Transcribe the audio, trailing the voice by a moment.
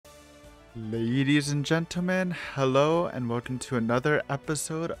Ladies and gentlemen, hello and welcome to another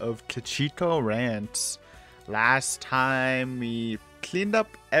episode of Kichikuou Rance. Last time we cleaned up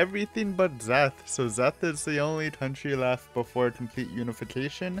everything but Zeth, so Zeth is the only country left before complete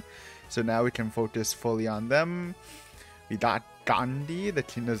unification, so now we can focus fully on them. We got Gandhi, the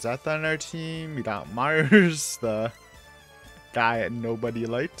king of Zeth on our team, we got Mars, the guy nobody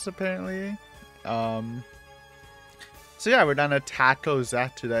likes apparently. So yeah, we're gonna tackle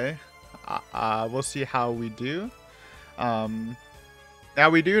Zeth today. We'll see how we do. Now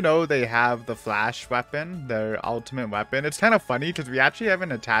we do know they have the flash weapon, their ultimate weapon. It's kind of funny because we actually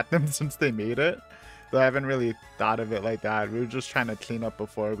haven't attacked them since they made it. So I haven't really thought of it like that. We were just trying to clean up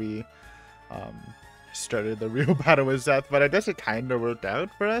before we started the real battle with Zeth, but I guess it kind of worked out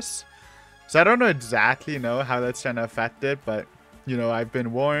for us. So I don't exactly know how that's going to affect it, but you know, I've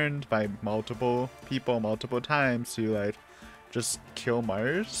been warned by multiple people multiple times to like just kill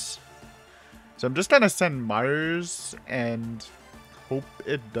Mars. So I'm just gonna send Mars and hope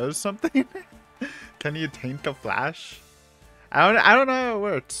it does something. Can you tank a flash? I don't know how it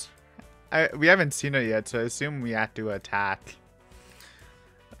works. We haven't seen it yet, so I assume we have to attack.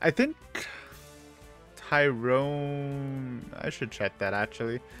 I think Tyrone. I should check that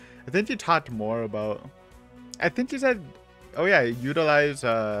actually. I think he talked more about. I think he said, "Oh yeah, utilize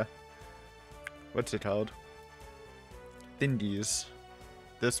what's it called? Thingies."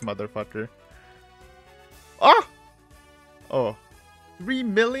 This motherfucker. Oh! Oh. 3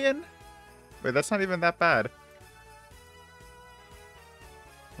 million? Wait, that's not even that bad.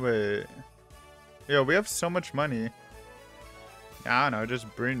 Wait. Yo, we have so much money. I don't know, just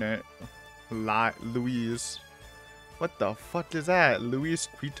bring it. Louise. What the fuck is that? Louise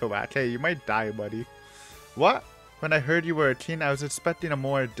Quitovac. Hey, you might die, buddy. What? When I heard you were a teen, I was expecting a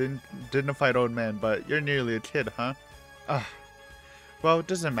more dignified old man, but you're nearly a kid, huh? Ugh. Well, it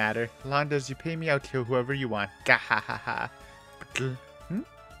doesn't matter. As long as you pay me, I'll kill whoever you want. Gahahaha.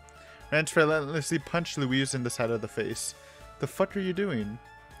 Rance relentlessly punched Louise in the side of the face. The fuck are you doing?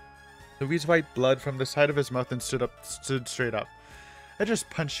 Louise wiped blood from the side of his mouth and stood straight up. I just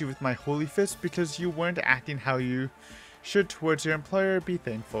punched you with my holy fist because you weren't acting how you should towards your employer. Be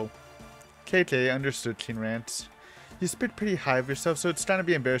thankful. KK understood, King Rance. You spit pretty high of yourself, so it's gonna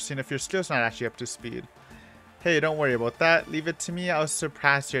be embarrassing if your skill's not actually up to speed. Hey, don't worry about that. Leave it to me. I'll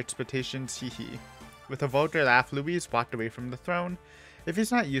surpass your expectations. Hee hee. With a vulgar laugh, Louise walked away from the throne. If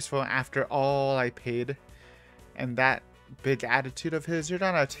he's not useful after all I paid, and that big attitude of his, you're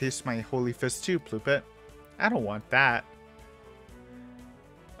gonna taste my holy fist too, Pluppet. I don't want that.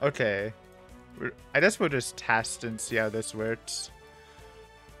 Okay. I guess we'll just test and see how this works.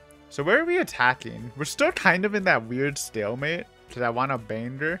 So where are we attacking? We're still kind of in that weird stalemate, because I want to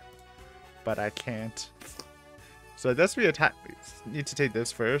bang her, but I can't. So I guess we need to take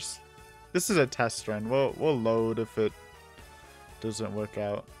this first. This is a test run. We'll load if it doesn't work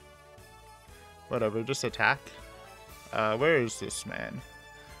out. Whatever, just attack. Where is this man?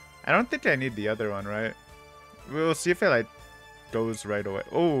 I don't think I need the other one, right? We'll see if it like goes right away.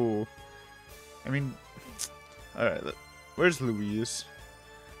 Oh, I mean, all right. Where's Louise?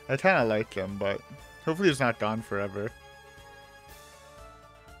 I kind of like him, but hopefully he's not gone forever.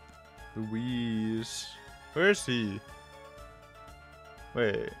 Louise. Where is he?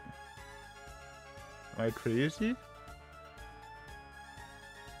 Wait. Am I crazy?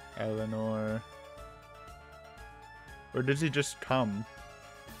 Eleanor. Or did he just come?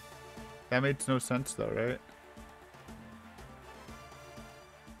 That makes no sense though, right?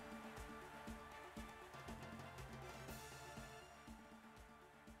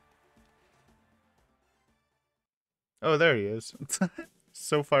 Oh, there he is.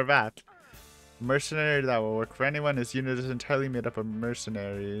 So far back. Mercenary that will work for anyone. His unit is entirely made up of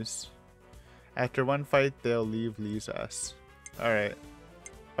mercenaries. After one fight, they'll leave us. Alright.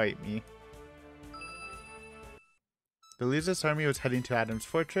 Fight me. The Lisa's army was heading to Adam's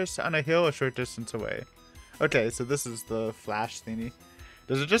fortress on a hill a short distance away. Okay, so this is the flash thingy.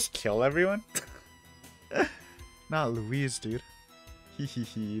 Does it just kill everyone? Not Louise, dude.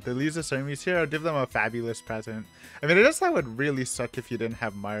 Hehehe. The Lisa's army's here. I'll give them a fabulous present. I mean, I guess that would really suck if you didn't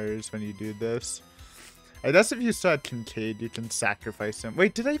have Mars when you do this. I guess if you still had Kincaid, you can sacrifice him.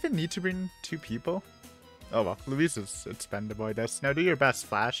 Wait, did I even need to bring 2 people? Oh well, Louise is expendable, I guess. Now do your best,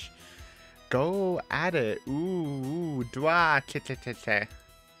 Flash. Go at it. Ooh, dwa, ke.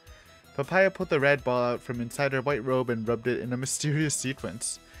 Papaya pulled the red ball out from inside her white robe and rubbed it in a mysterious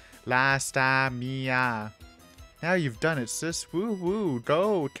sequence. Lasta mia. Now you've done it, sis. Woo woo,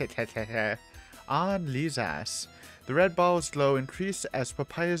 go, ke. On Lisa's. The red ball's glow increased as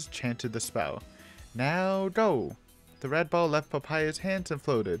Papayas chanted the spell. Now go. The red ball left Papayah's hands and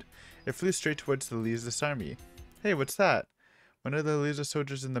floated. It flew straight towards the Liza's army. Hey, what's that? One of the Liza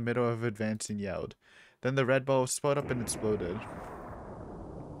soldiers in the middle of advancing yelled. Then the red ball spun up and exploded.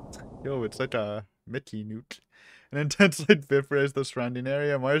 Yo, it's like a Mickey nuke. An intense light vaporized the surrounding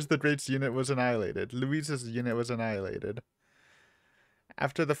area. Mars the Great's unit was annihilated. Louise's unit was annihilated.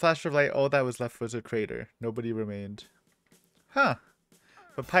 After the flash of light, all that was left was a crater. Nobody remained. Huh.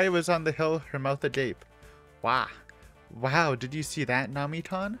 Papaya was on the hill, her mouth agape. Wow. Wow, did you see that,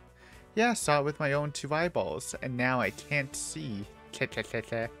 Namitan? Yeah, I saw it with my own 2 eyeballs, and now I can't see.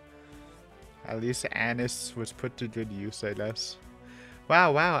 At least Anis was put to good use, I guess.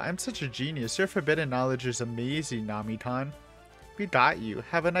 Wow, I'm such a genius. Your forbidden knowledge is amazing, Namitan. We got you.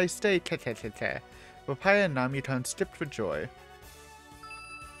 Have a nice day, Papaya and Namitan skipped with joy.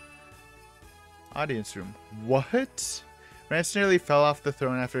 Audience room. What? Rance nearly fell off the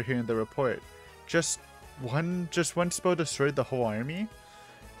throne after hearing the report. Just one spell destroyed the whole army?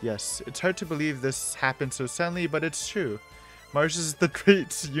 Yes, it's hard to believe this happened so suddenly, but it's true. Mars's the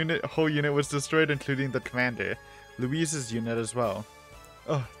Great's whole unit was destroyed, including the commander. Louise's unit as well.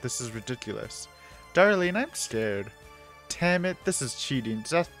 Oh, this is ridiculous. Darling, I'm scared. Damn it, this is cheating.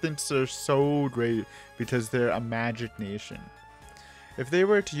 Zeth thinks they're so great because they're a magic nation. If they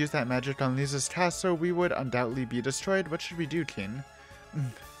were to use that magic on Lisa's castle, we would undoubtedly be destroyed. What should we do, King?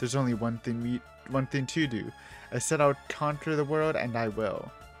 There's only one thing to do. I said I'll conquer the world, and I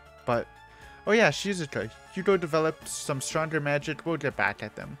will. But, oh yeah, Shizuka, you go develop some stronger magic, we'll get back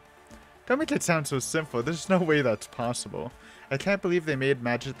at them. Don't make it sound so simple, there's no way that's possible. I can't believe they made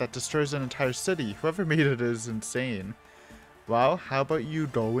magic that destroys an entire city. Whoever made it is insane. Well, how about you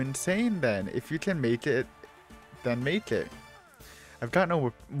go insane then? If you can make it, then make it. I've got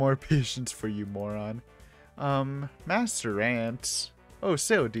no more patience for you, moron. Master Rance. Oh,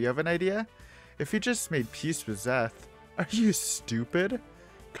 so, do you have an idea? If you just made peace with Zeth. Are you stupid?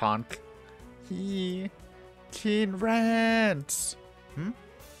 Conk. King Rance.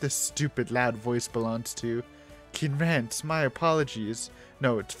 This stupid loud voice belongs to King Rance. My apologies.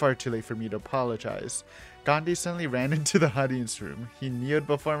 No, it's far too late for me to apologize. Gandhi suddenly ran into the audience room. He kneeled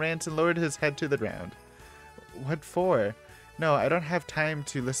before Rance and lowered his head to the ground. What for? No, I don't have time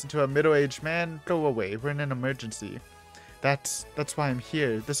to listen to a middle-aged man. Go away. We're in an emergency. That's why I'm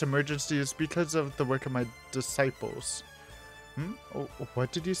here. This emergency is because of the work of my disciples. Oh,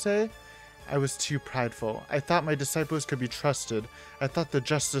 what did you say? I was too prideful. I thought my disciples could be trusted. I thought the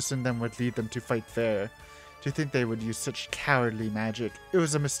justice in them would lead them to fight fair. To think they would use such cowardly magic. It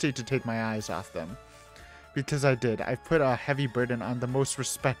was a mistake to take my eyes off them. Because I did. I put a heavy burden on the most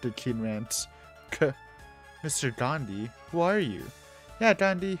respected King Rance. Mr. Gandhi, who are you? Yeah,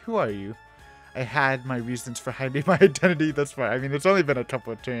 Gandhi, who are you? I had my reasons for hiding my identity thus far. I mean, it's only been a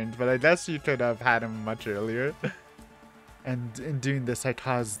couple of turns, but I guess you could have had him much earlier. And in doing this, I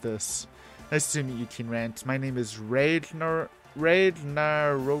caused this. Nice to meet you, King Rance. My name is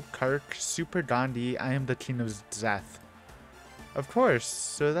Raidnarokkark Super Gandhi. I am the King of Zeth. Of course,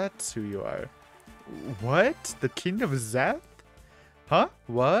 so that's who you are. What? The King of Zeth? Huh?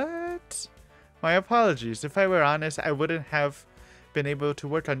 What? My apologies. If I were honest, I wouldn't have been able to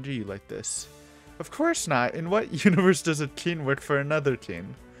work under you like this. Of course not. In what universe does a king work for another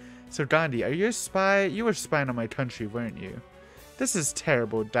king? So Gandhi, are you a spy? You were spying on my country, weren't you? This is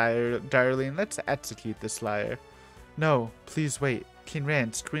terrible, darling. Let's execute this liar. No, please wait. King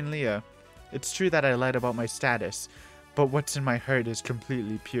Rance, Queen Leah. It's true that I lied about my status, but what's in my heart is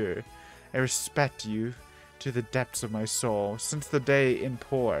completely pure. I respect you to the depths of my soul. Since the day in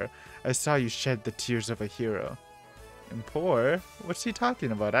Poor, I saw you shed the tears of a hero. In Poor? What's he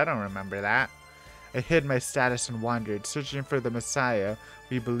talking about? I don't remember that. I hid my status and wandered, searching for the Messiah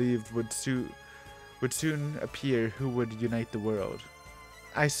we believed would soon appear who would unite the world.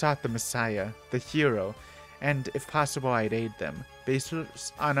 I sought the Messiah, the hero, and if possible I'd aid them, based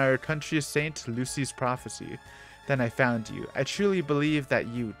on our country's saint Lucy's prophecy. Then I found you. I truly believe that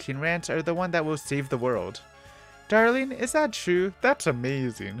you, King Rance, are the one that will save the world. Darling, is that true? That's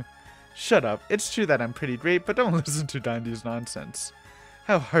amazing. Shut up. It's true that I'm pretty great, but don't listen to Gandhi's nonsense.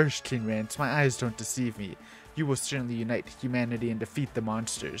 How harsh, King Rance. My eyes don't deceive me. You will certainly unite humanity and defeat the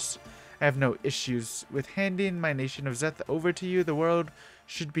monsters. I have no issues with handing my nation of Zeth over to you. The world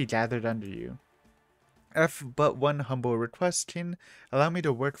should be gathered under you. If but one humble request, King, allow me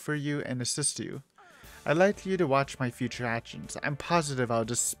to work for you and assist you. I'd like you to watch my future actions. I'm positive I'll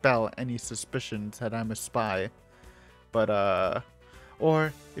dispel any suspicions that I'm a spy. But,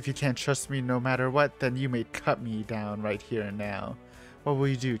 or if you can't trust me no matter what, then you may cut me down right here and now. What will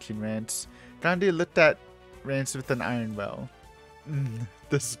you do, King Rance? Gandhi looked at Rance with an iron will.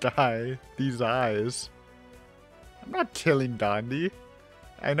 This guy, these eyes. I'm not killing Gandhi.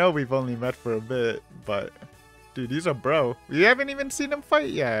 I know we've only met for a bit, but dude, he's a bro. We haven't even seen him fight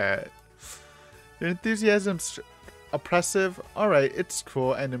yet. Your enthusiasm's oppressive. Alright, it's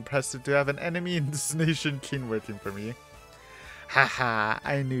cool and impressive to have an enemy in this nation king working for me. Haha,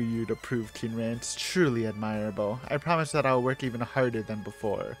 I knew you'd approve, King Rance. Truly admirable. I promise that I'll work even harder than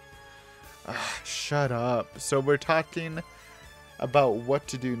before. Shut up. So we're talking about what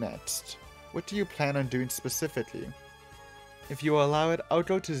to do next. What do you plan on doing specifically? If you will allow it, I'll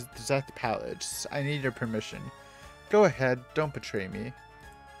go to Zeth Palace. I need your permission. Go ahead, don't betray me.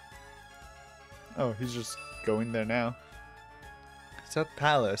 Oh, he's just going there now. Zeth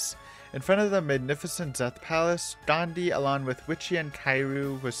Palace. In front of the magnificent Zeth Palace, Gandhi, along with Witchy and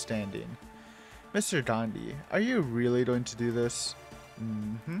Kairu, was standing. Mr. Gandhi, are you really going to do this?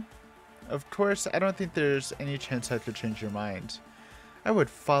 Of course, I don't think there's any chance I could change your mind. I would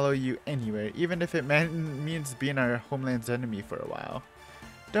follow you anywhere, even if it means being our homeland's enemy for a while.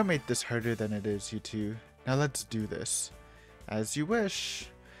 Don't make this harder than it is, you two. Now let's do this. As you wish.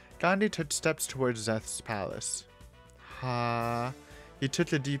 Gandhi took steps towards Zeth's palace. He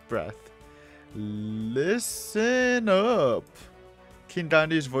took a deep breath. Listen up. King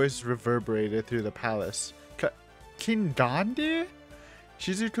Gandhi's voice reverberated through the palace. King Gandhi?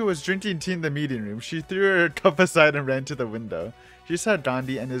 Kichikuou was drinking tea in the meeting room. She threw her cup aside and ran to the window. She saw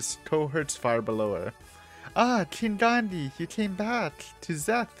Gandhi and his cohorts far below her. Ah, King Gandhi, you came back. To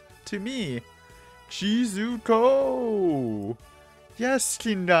Zeth, to me. Kichikuou! Yes,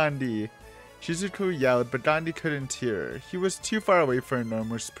 King Gandhi. Kichikuou yelled, but Gandhi couldn't hear her. He was too far away for a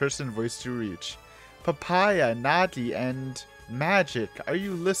normal person voice to reach. Papaya, Nagi, and magic. Are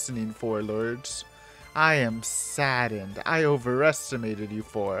you listening, four lords? I am saddened. I overestimated you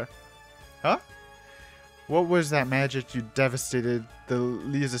four. Huh? What was that magic you devastated the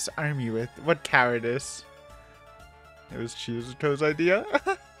Lisa's army with? What cowardice? It was Kichikuou's idea?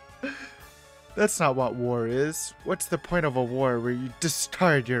 That's not what war is. What's the point of a war where you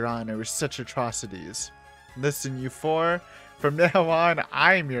discard your honor with such atrocities? Listen, you four. From now on,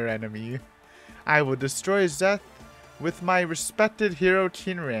 I'm your enemy. I will destroy Zeth with my respected hero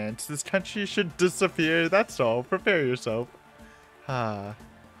King Rance. This country should disappear. That's all. Prepare yourself.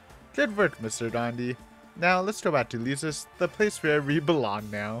 Good work, Mr. Gandhi. Now, let's go back to Lisa's, the place where we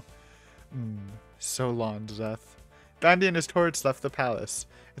belong now. So long, Zeth. Gandhi and his cohorts left the palace.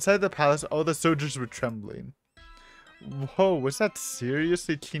 Inside the palace, all the soldiers were trembling. Whoa, was that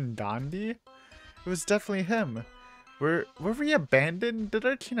seriously King Gandhi? It was definitely him. Were we abandoned? Did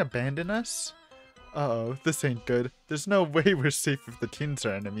our king abandon us? Uh-oh, this ain't good. There's no way we're safe if the king's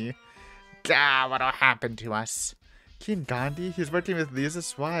our enemy. Gah, what'll happen to us? King Gandhi? He's working with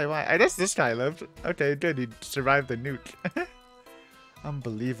Lisa's? Why? I guess this guy lived. Okay, good, he survived the nuke.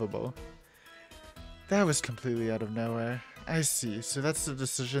 Unbelievable. That was completely out of nowhere. I see, so that's the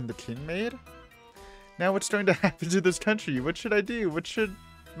decision the king made? Now what's going to happen to this country? What should I do? What should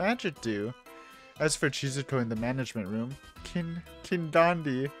magic do? As for Kichikuou in the management room, King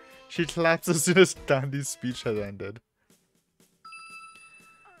Gandhi, she collapsed as soon as Gandhi's speech had ended.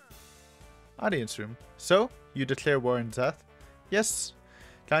 Audience room. So, you declare war on Zeth? Yes.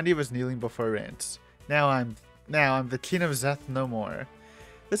 Gandhi was kneeling before Rance. Now I'm the king of Zeth no more.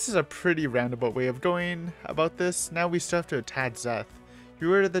 This is a pretty roundabout way of going about this. Now we still have to attack Zeth. You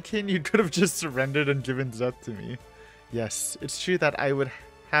were the king, you could have just surrendered and given Zeth to me. Yes, it's true that I would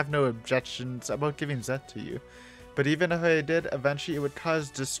have no objections about giving Zeth to you. But even if I did, eventually it would cause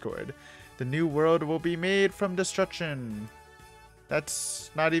discord. The new world will be made from destruction.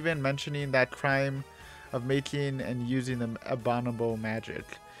 That's not even mentioning that crime of making and using the abominable magic.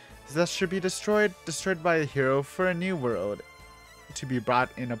 Zeth should be destroyed by a hero for a new world to be brought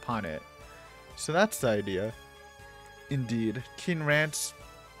in upon it. So that's the idea. Indeed. King Rance,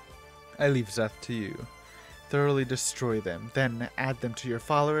 I leave Zeth to you. Thoroughly destroy them, then add them to your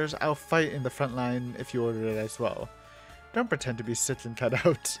followers. I'll fight in the front line if you order it as well. Don't pretend to be sit and cut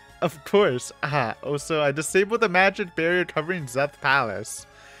out. Of course. Also, I disabled the magic barrier covering Zeth Palace.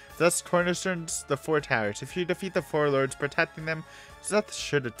 Thus cornerstones the four towers. If you defeat the four lords protecting them, Zeth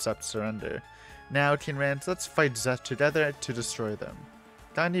should accept surrender. Now, King Rance, let's fight Zeth together to destroy them.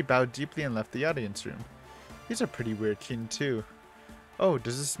 Gandhi bowed deeply and left the audience room. He's a pretty weird king, too. Oh,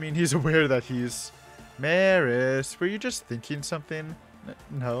 does this mean he's aware that he's... Maris, were you just thinking something?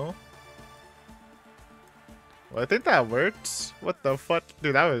 No? Well, I think that works. What the fuck?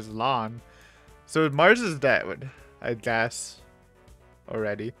 Dude, that was long. So Mars is dead, I guess.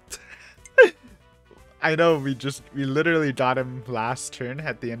 Already. I know we literally got him last turn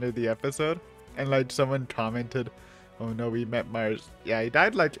at the end of the episode. And like someone commented, oh no, we met Mars. Yeah, he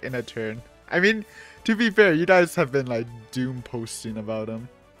died like in a turn. I mean, to be fair, you guys have been like doom posting about him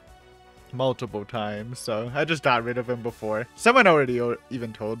multiple times, so I just got rid of him before. Someone already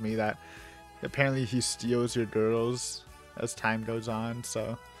even told me that apparently he steals your girls as time goes on,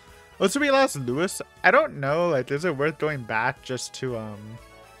 so. Oh, so we lost Lewis? I don't know, like, is it worth going back just to,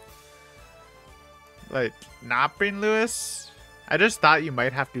 like, not bring Lewis? I just thought you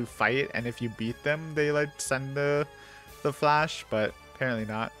might have to fight, and if you beat them, they, like, send the flash, but apparently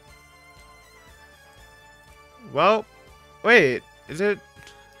not. Well, wait, is it...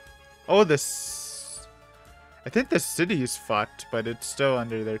 Oh, this... I think the city is fucked, but it's still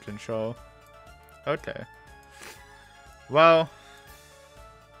under their control. Okay. Well,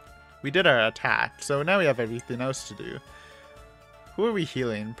 we did our attack, so now we have everything else to do. Who are we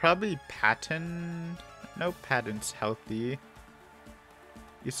healing? Probably Patton? No, Patton's healthy.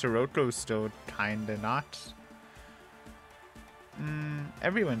 Isoroko's still kinda not.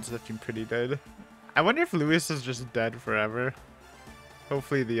 Everyone's looking pretty good. I wonder if Lewis is just dead forever.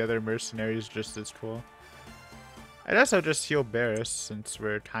 Hopefully the other mercenary is just as cool. I guess I'll just heal Barris since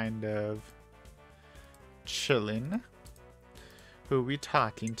we're kind of chilling. Who are we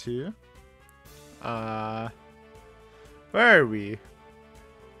talking to? Where are we?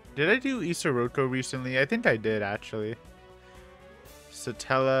 Did I do Isoroko recently? I think I did actually.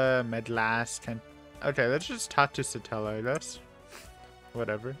 Satella, Medlast, okay, let's just talk to Satella, I guess.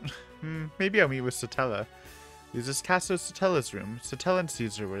 Whatever. Maybe I'll meet with Satella. Use this castle Satella's room. Satella and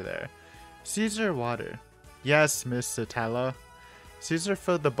Caesar were there. Caesar, water. Yes, Miss Satella. Caesar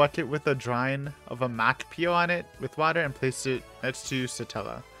filled the bucket with a drawing of a mac peel on it with water and placed it next to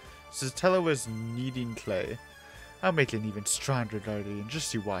Satella. Satella was kneading clay. I'll make an even stronger guardian,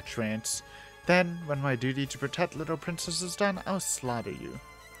 just you watch, Rance. Then, when my duty to protect little princess is done, I'll slaughter you.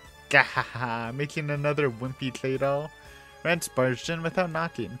 Gahaha, making another wimpy clay doll. Rance barged in without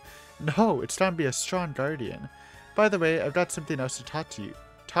knocking. No, it's time to be a strong guardian. By the way, I've got something else to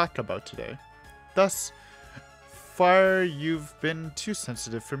talk about today. Thus far, you've been too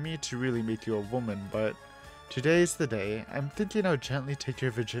sensitive for me to really make you a woman, but today's the day. I'm thinking I'll gently take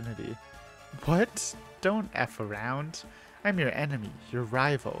your virginity. What? Don't F around. I'm your enemy, your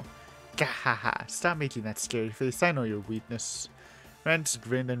rival. Gahaha, stop making that scary face. I know your weakness. Rance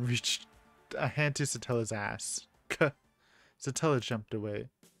grinned and reached a hand to Satella's ass. Satella jumped away.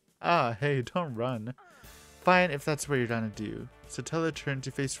 Ah, hey, don't run. Fine, if that's what you're gonna do. Satella turned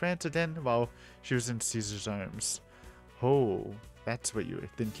to face Rance again while she was in Caesar's arms. Oh, that's what you were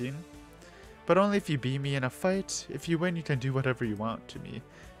thinking. But only if you beat me in a fight. If you win, you can do whatever you want to me.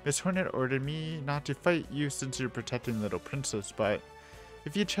 Miss Hornet ordered me not to fight you since you're protecting Little Princess, but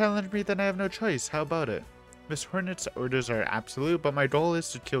if you challenge me, then I have no choice. How about it? Miss Hornet's orders are absolute, but my goal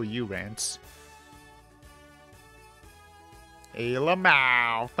is to kill you, Rance. Hey,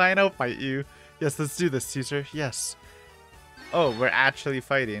 Lamau! Fine, I'll fight you. Yes, let's do this, Caesar. Yes. Oh, we're actually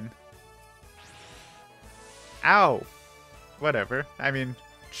fighting. Ow! Whatever. I mean,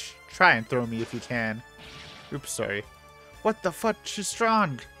 try and throw me if you can. Oops, sorry. What the fuck? She's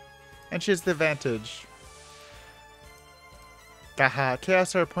strong! And she has the advantage. Gaha,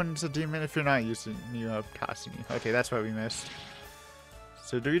 chaos our opponent's a demon if you're not using you up tossing you. Okay, that's what we missed.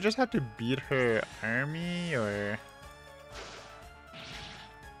 So do we just have to beat her army, or...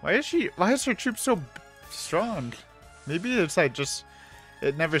 Why is her troop so strong? Maybe it's like just,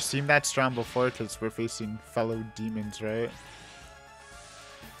 it never seemed that strong before because we're facing fellow demons, right?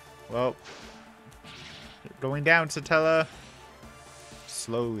 Well, going down, Satella.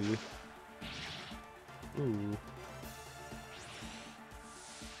 Slowly. Ooh.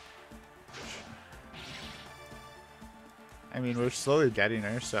 I mean, we're slowly getting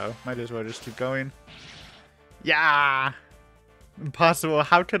her, so might as well just keep going. Yeah! Impossible.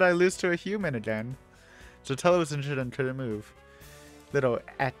 How could I lose to a human again? Satella was injured and couldn't move. Little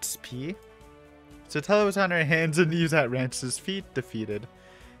XP. Satella was on her hands and knees at Rance's feet, defeated.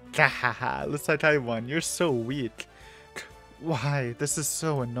 Gahaha, looks like I won. You're so weak. Why? This is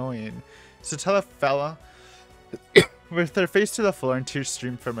so annoying. Satella fell with her face to the floor and tears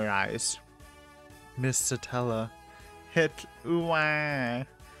streamed from her eyes. Miss Satella. Hit. Ooh-wah.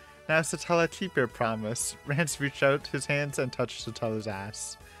 Now, Satella, keep your promise. Rance reached out his hands and touched Satella's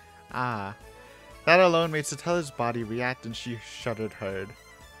ass. Ah. That alone made Satella's body react and she shuddered hard.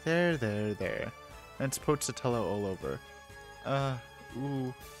 There, there, there. Rance poked Satella all over.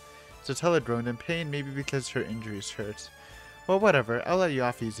 Ooh. Satella groaned in pain, maybe because her injuries hurt. Well, whatever. I'll let you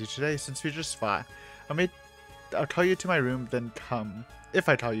off easy today since we just fought. I'll call you to my room, then come. If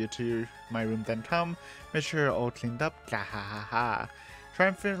I call you to my room, then come. Make sure you're all cleaned up. Gahahaha.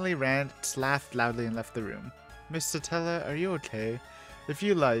 Triumphantly, Rance laughed loudly and left the room. Miss Satella, are you okay? If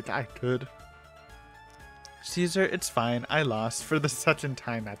you like, I could. Caesar, it's fine. I lost for the second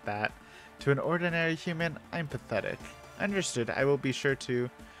time at that. To an ordinary human, I'm pathetic. Understood. I will be sure to...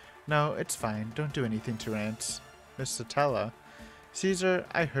 No, it's fine. Don't do anything to Rance. Miss Satella. Caesar,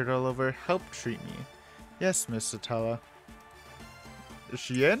 I heard all over. Help treat me. Yes, Miss Satella. Is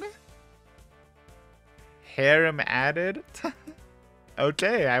she in? Harem added?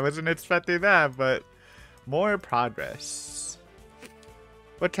 Okay, I wasn't expecting that, but more progress.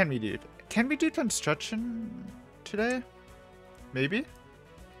 What can we do? Can we do construction today? Maybe?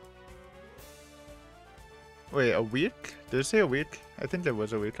 Wait, a week? Did it say a week? I think there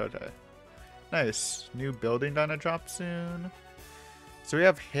was a week. Okay. Nice. New building gonna drop soon. So we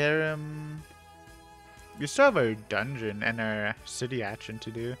have harem. We still have our dungeon and our city action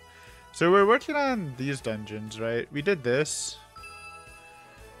to do. So we're working on these dungeons, right? We did this.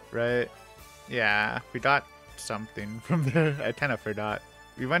 Right? Yeah, we got something from there. I kind of forgot.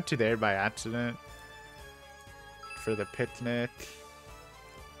 We went to there by accident. For the picnic.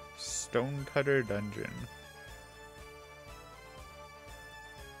 Stonecutter dungeon.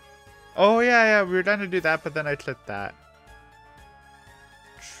 Oh, yeah, we were trying to do that, but then I clicked that.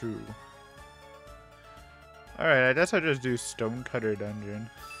 True. Alright, I guess I'll just do Stonecutter dungeon.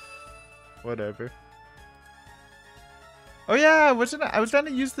 Whatever. Oh yeah, I was trying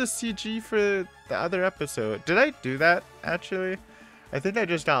to use the CG for the other episode. Did I do that, actually? I think I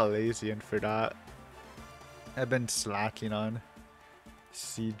just got lazy and forgot. I've been slacking on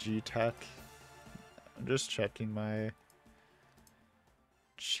CG tech. I'm just checking my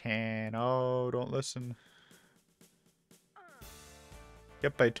channel. Don't listen.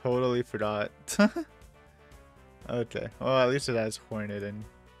 Yep, I totally forgot. Okay, well at least it has Hornet and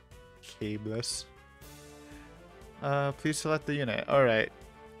Cableless. Please select the unit. Alright.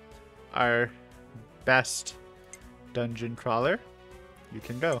 Our best dungeon crawler. You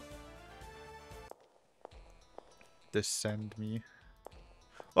can go. Descend me.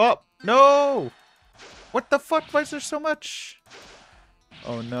 Oh, no! What the fuck? Why is there so much?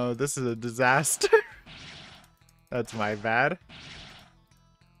 Oh no, this is a disaster. That's my bad.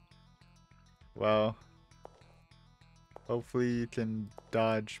 Well, hopefully you can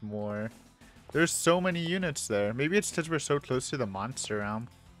dodge more. There's so many units there. Maybe it's because we're so close to the monster realm.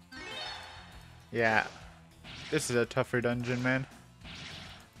 Yeah. This is a tougher dungeon, man.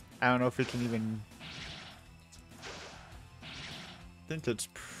 I don't know if we can even... I think it's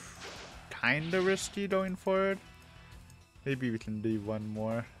kind of risky going forward. Maybe we can do one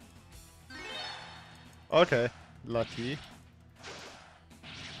more. Okay. Lucky.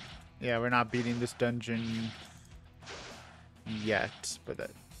 Yeah, we're not beating this dungeon yet, but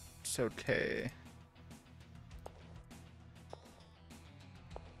that's okay.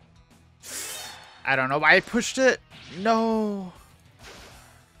 I don't know why I pushed it. No.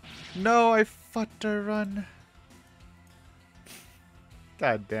 No, I fucked a run.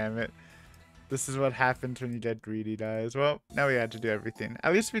 God damn it. This is what happens when you get greedy, guys. Well, now we had to do everything.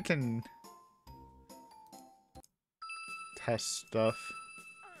 At least we can test stuff.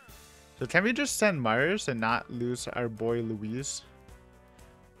 So can we just send Mars and not lose our boy Louise?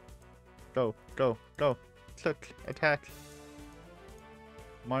 Go, go, go. Click, attack.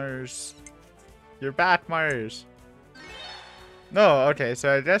 Mars. You're back, Mars. No, okay,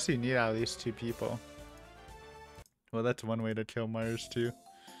 so I guess you need at least 2 people. Well, that's one way to kill Mars, too.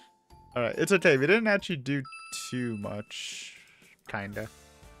 Alright, it's okay. We didn't actually do too much. Kinda.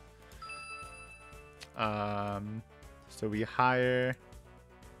 So we hire...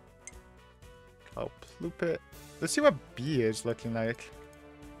 Oh, Ploop it. Let's see what B is looking like.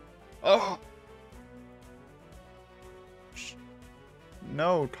 Oh!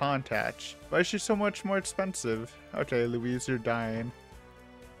 No contact. Why is she so much more expensive? Okay, Louise, you're dying.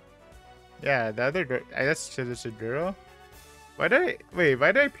 Yeah, the other girl. I guess it's a girl. Why did I wait?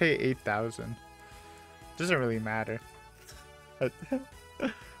 Why did I pay 8,000? Doesn't really matter.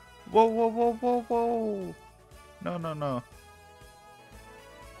 Whoa, whoa, whoa, whoa, whoa! No, no, no.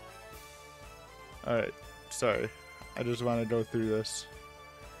 All right, sorry. I just want to go through this.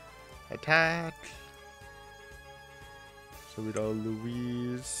 Attack. So we go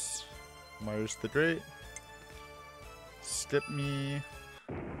Louise, Mars the Great, Skip me,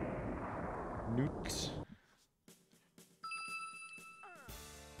 Newt,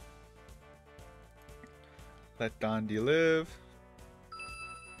 Let Gandhi live,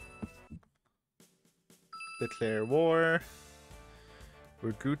 Declare war,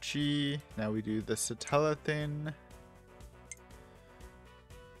 we're Gucci, now we do the Satella thing.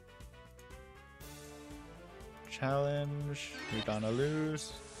 Challenge. We're gonna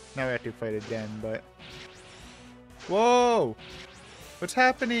lose. Now we have to fight again, but... Whoa! What's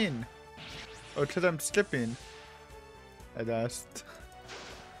happening? Oh, to them skipping. I asked.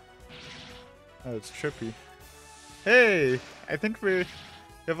 Oh, it's trippy. Hey! I think we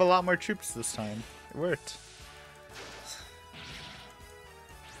have a lot more troops this time. It worked.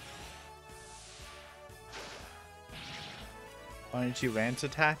 Why aren't you Rance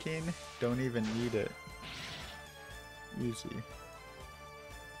attacking? Don't even need it. Easy.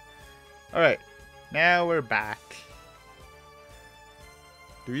 Alright. Now we're back.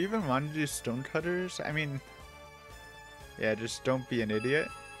 Do we even want to do stonecutters? I mean... Yeah, just don't be an idiot.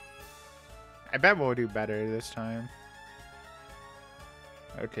 I bet we'll do better this time.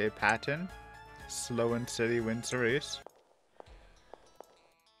 Okay, Patton. Slow and steady wins the race.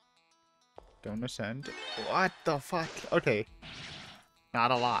 Don't ascend. What the fuck? Okay.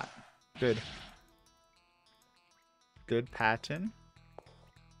 Not a lot. Good. Good Patton.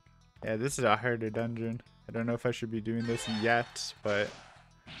 Yeah, this is a harder dungeon. I don't know if I should be doing this yet, but...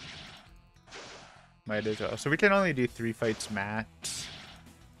 Might as well. So we can only do 3 fights max.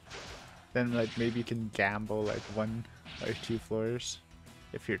 Then, like, maybe you can gamble, like, 1 or 2 floors.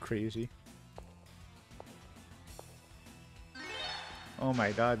 If you're crazy. Oh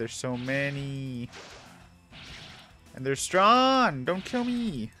my god, there's so many. And they're strong! Don't kill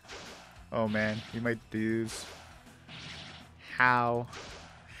me! Oh man, we might lose. How?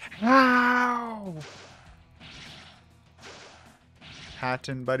 How?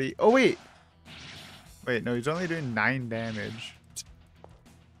 Patton, buddy. Oh wait! Wait, no, he's only doing 9 damage.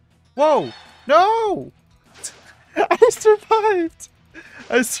 Whoa! No! I survived!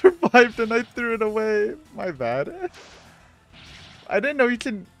 I survived and I threw it away. My bad. I didn't know you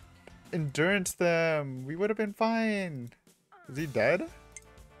can endurance them. We would have been fine. Is he dead?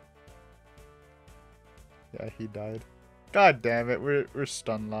 Yeah, he died. God damn it, we're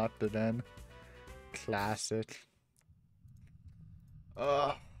stun locked again. Classic.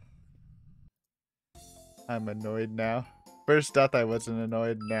 Ugh. I'm annoyed now. First death I wasn't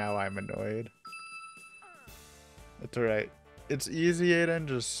annoyed, now I'm annoyed. It's alright. It's easy, Aiden.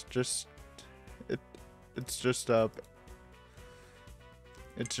 It's just up.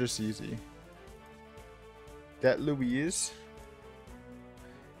 It's just easy. Get Louise.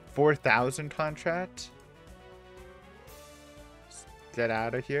 4,000 contract. Get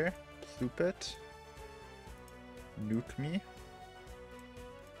out of here. Sloop it. Nuke me.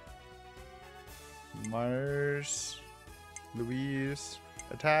 Mars. Louise.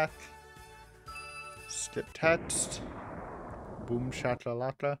 Attack. Skip text. Boom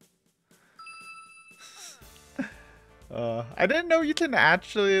shakalaka. I didn't know you can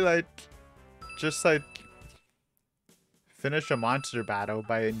actually like just like finish a monster battle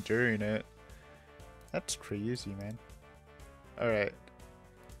by enduring it. That's crazy, man. Alright.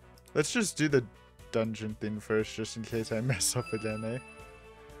 Let's just do the dungeon thing first just in case I mess up again, eh?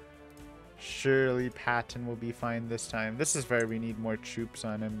 Surely Patton will be fine this time. This is where we need more troops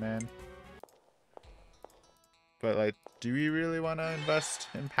on him, man. But like, do we really want to invest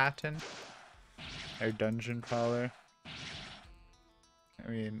in Patton? Our dungeon crawler? I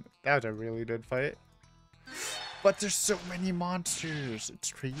mean, that was a really good fight. But there's so many monsters.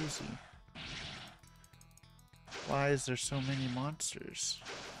 It's crazy. Why is there so many monsters?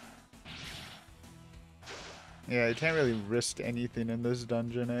 Yeah, you can't really risk anything in this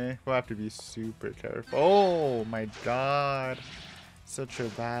dungeon, eh? We'll have to be super careful. Oh my god. Such a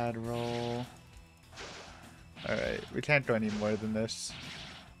bad roll. Alright, we can't go any more than this.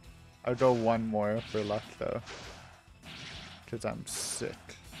 I'll go 1 more for luck though. Because I'm sick.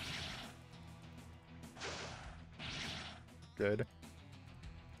 Good.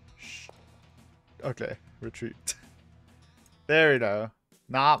 Shh. Okay, retreat. There we go.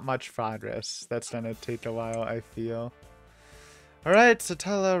 Not much progress. That's gonna take a while, I feel. Alright,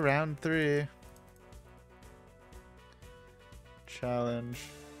 Satella, round 3. Challenge.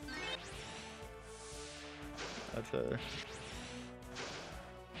 Okay.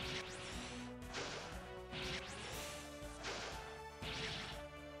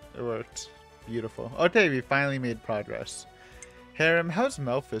 It worked. Beautiful. Okay, we finally made progress. Harem, how's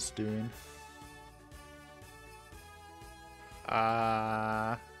Melphis doing?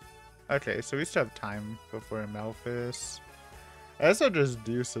 Okay, so we still have time before Melphis. I guess I'll just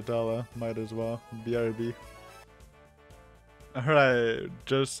do Satella. Might as well. BRB. Alright,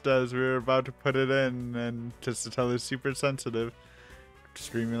 just as we were about to put it in, and because Satella is super sensitive,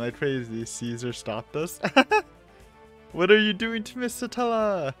 screaming like crazy, Caesar stopped us. What are you doing to Miss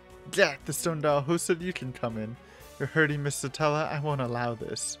Satella? Jack, the stone doll, who said you can come in? You're hurting Miss Satella? I won't allow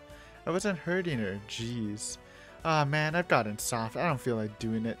this. I wasn't hurting her, jeez. Ah man, I've gotten soft. I don't feel like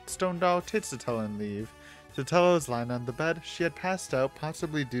doing it. Stone doll, take Satella and leave. Satella was lying on the bed. She had passed out,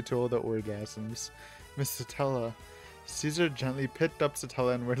 possibly due to all the orgasms. Miss Satella. Caesar gently picked up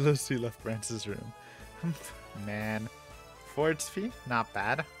Satella and wordlessly left Rance's room. Man. Ford's fee? Not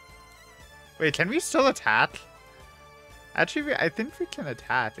bad. Wait, can we still attack? Actually, I think we can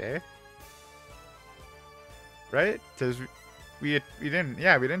attack, eh? Right? Because we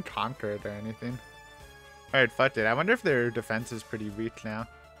didn't conquer it or anything. Alright, fuck it. I wonder if their defense is pretty weak now.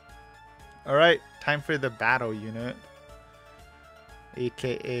 Alright, time for the battle unit.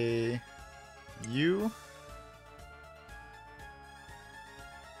 AKA you.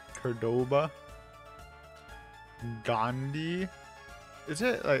 Cordoba. Gandhi. Is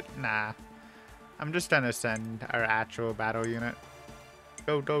it like, nah. I'm just gonna send our actual battle unit.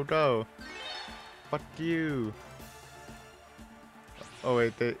 Go, go, go. Fuck you. Oh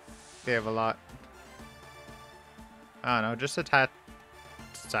wait, they have a lot. I don't know, just attack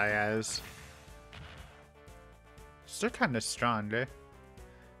Sayaz. Still kind of strong, eh?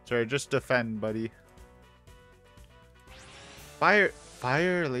 Sorry, just defend, buddy. Fire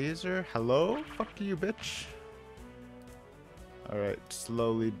laser? Hello? Fuck you, bitch. Alright,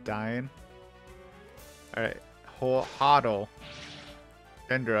 slowly dying. Alright, Hoddle.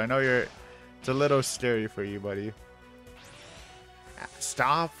 Bender, I know it's a little scary for you, buddy.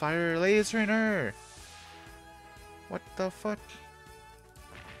 Stop fire lasering her! What the fuck?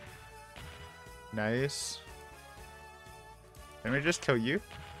 Nice. Let me just kill you?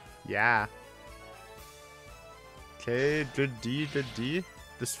 Yeah. Okay, good D, good D.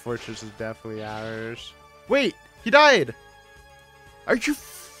 This fortress is definitely ours. Wait! He died! Are you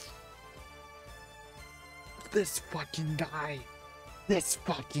this fucking guy. This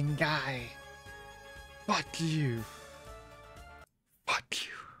fucking guy. Fuck you. Fuck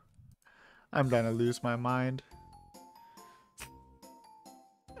you. I'm gonna lose my mind.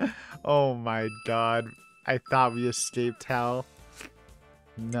 Oh my god. I thought we escaped hell.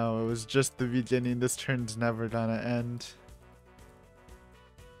 No, it was just the beginning. This turn's never gonna end.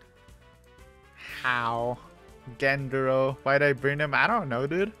 How? Gendero. Why'd I bring him? I don't know,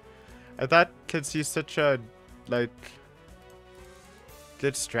 dude. I thought because he's such a, like,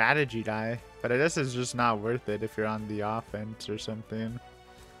 good strategy guy. But I guess it's just not worth it if you're on the offense or something.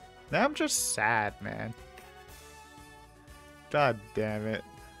 Now I'm just sad, man. God damn it.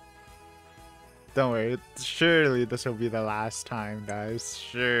 Don't worry. Surely this will be the last time, guys.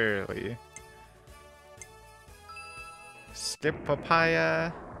 Surely. Skip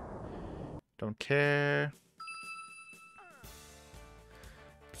papaya. Don't care.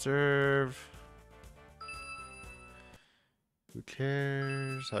 Observe. Who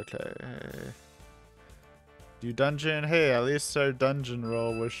cares? Okay. Do dungeon. Hey, at least our dungeon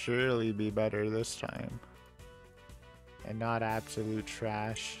roll will surely be better this time. And not absolute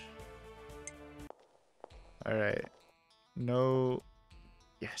trash. Alright. No.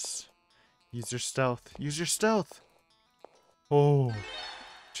 Yes. Use your stealth. Use your stealth. Oh.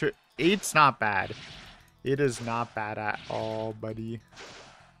 8's not bad. It is not bad at all, buddy.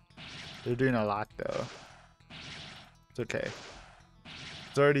 They're doing a lot, though. It's okay.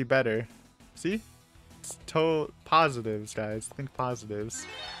 It's already better. See? It's total positives, guys. Think positives.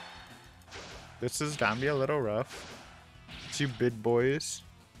 This is gonna be a little rough. 2 big boys.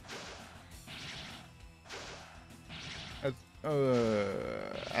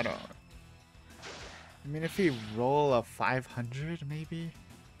 I don't. I mean, if we roll a 500, maybe.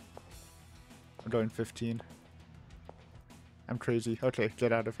 I'm going 15. I'm crazy. Okay,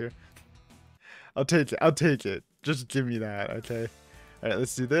 get out of here. I'll take it. I'll take it. Just give me that, okay? Alright,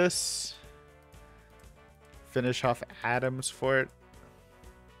 let's do this. Finish off Adam's fort.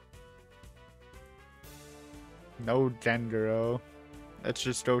 No Dendero. Let's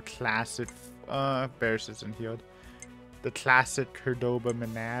just go classic. Bears isn't healed. The classic Cordoba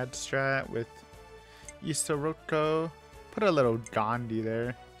Monad strat with Isaroko. Put a little Gandhi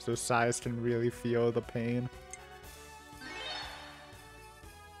there so Sais can really feel the pain.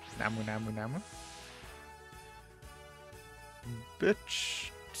 Namu Namu Namu. Bitch.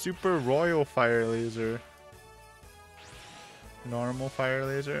 Super Royal Fire Laser. Normal Fire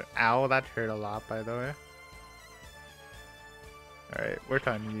Laser. Ow, that hurt a lot, by the way. Alright, work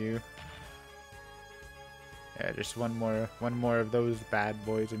on you. Yeah, just one more of those bad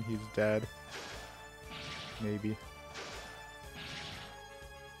boys and he's dead. Maybe.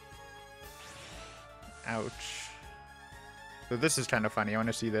 Ouch. So this is kind of funny. I want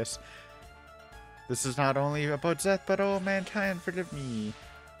to see this. This is not only about death, but all mankind, forgive me.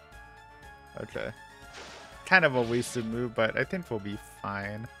 Okay. Kind of a wasted move, but I think we'll be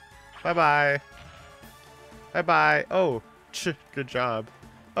fine. Bye-bye. Bye-bye. Oh, good job.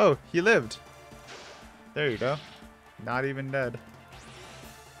 Oh, he lived. There you go. Not even dead.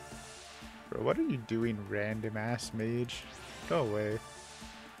 Bro, what are you doing, random ass mage? Go away.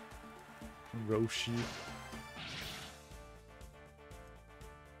 Roshi.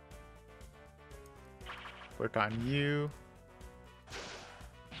 Work on you.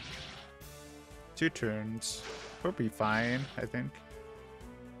 2 turns. We'll be fine, I think.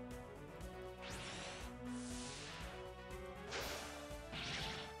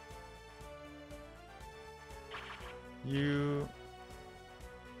 You...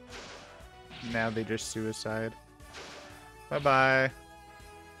 Now they just suicide. Bye-bye.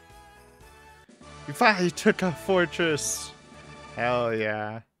 You finally took a fortress! Hell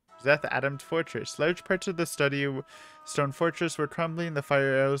yeah. Zeth Adam's fortress. Large parts of the stone fortress were crumbling. The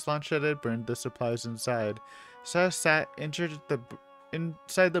fire arrows launched at it burned the supplies inside. Sas sat injured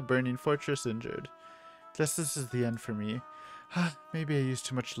inside the burning fortress, injured. Guess this is the end for me. Maybe I used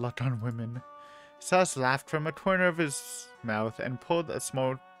too much luck on women. Sas laughed from a corner of his mouth and pulled a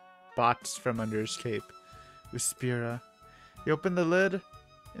small box from under his cape. Uspira. He opened the lid.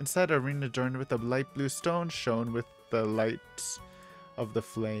 Inside, a ring adorned with a light blue stone shone with the lights of the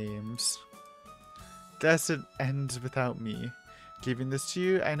flames. Guess it ends without me. Giving this to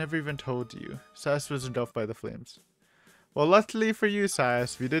you, I never even told you. Sas was engulfed by the flames. Well, luckily for you,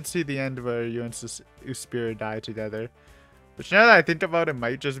 Sas, we did see the end where you and Uspira die together. Which now that I think about it,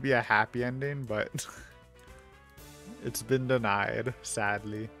 might just be a happy ending, but it's been denied,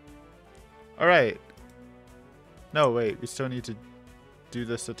 sadly. Alright. No, wait, we still need to do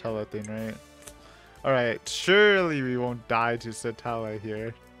the Satella thing, right? Alright, surely we won't die to Satella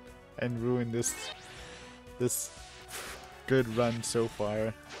here and ruin this good run so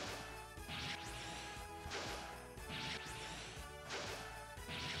far.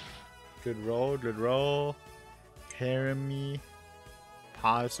 Good roll, good roll. Harem me.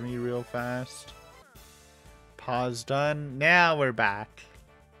 Pause me real fast. Pause done. Now we're back.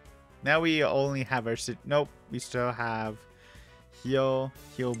 Now we only have our nope, we still have heal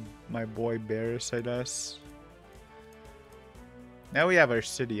my boy Barris, I guess. Now we have our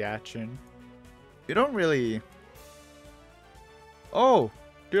city action. We don't really... Oh!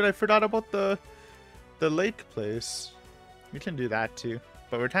 Dude, I forgot about the lake place. We can do that too.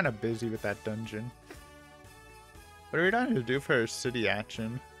 But we're kind of busy with that dungeon. What are we going to do for our city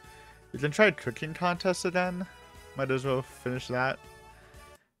action? We can try cooking contest again. Might as well finish that.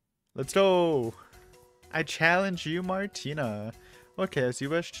 Let's go! I challenge you, Martina. Okay, as you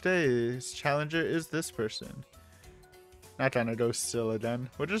wish, today's challenger is this person. Not trying to go Scylla then.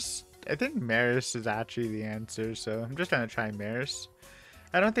 We'll just... I think Maris is actually the answer, so I'm just gonna try Maris.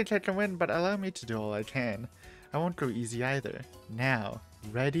 I don't think I can win, but allow me to do all I can. I won't go easy either. Now,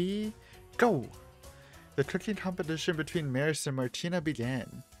 ready? Go! The cooking competition between Maris and Martina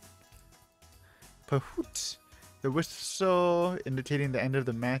began. Pahoot! The whistle indicating the end of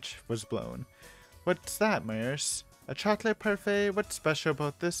the match was blown. What's that, Maris? A chocolate parfait? What's special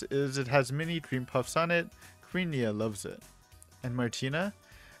about this is it has mini cream puffs on it. Queenia loves it. And Martina?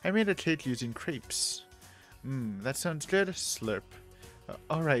 I made a cake using crepes. That sounds good. Slurp.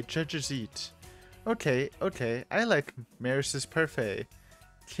 Alright, judges eat. Okay, I like Maris's parfait.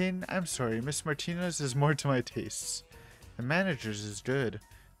 Kin, I'm sorry, Miss Martina's is more to my tastes. The manager's is good.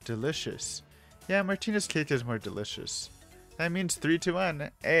 Delicious. Yeah, Martina's cake is more delicious. That means 3-1.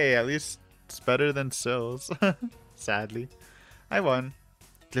 Hey, at least it's better than Syl's. Sadly. I won.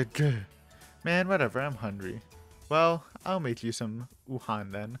 Good. Man, whatever, I'm hungry. Well, I'll make you some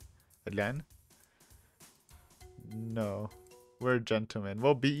Wuhan then. Again? No. We're gentlemen.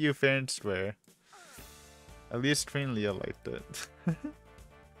 We'll beat you fair and square. At least Queen Leah liked it.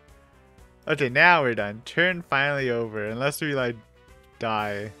 Okay, now we're done. Turn finally over. Unless we, like,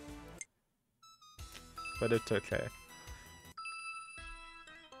 die. But it's okay.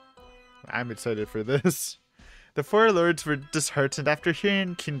 I'm excited for this. The four lords were disheartened after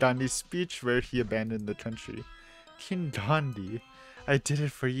hearing King Dandi's speech where he abandoned the country. King Dandi, I did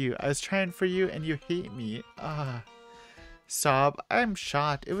it for you. I was trying for you and you hate me. Ah. Sob, I'm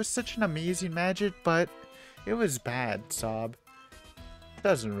shocked. It was such an amazing magic, but it was bad, Sob.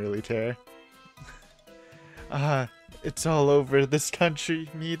 Doesn't really care. It's all over. This country,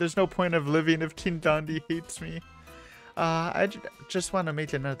 me. There's no point of living if King Dandi hates me. I just want to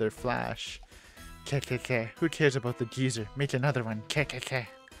make another flash. KKK. Who cares about the geezer? Make another one. KKK.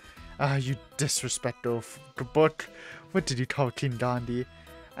 You disrespectful book. What did you call King Dandi?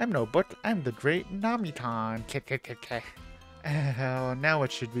 I'm no book. I'm the great Namitan. KKK. Now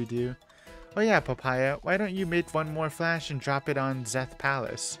what should we do? Oh yeah, Papaya. Why don't you make one more flash and drop it on Zeth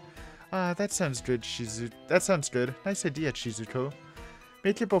Palace? That sounds good, Shizuko. That sounds good. Nice idea, Shizuko.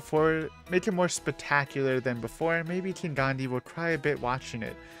 Make it more spectacular than before. Maybe King Gandhi will cry a bit watching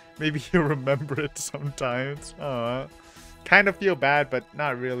it. Maybe he'll remember it sometimes. Aww. Kind of feel bad, but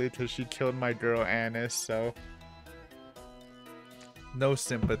not really, because she killed my girl Annis, so no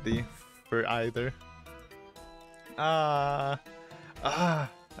sympathy for either.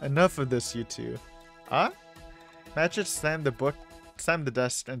 Enough of this, you two. Magic slammed the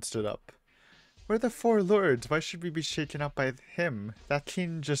desk and stood up. We're the four lords. Why should we be shaken up by him? That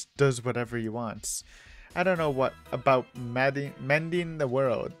king just does whatever he wants. I don't know what about mending the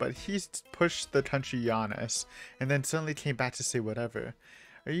world, but he's pushed the country on us, and then suddenly came back to say whatever.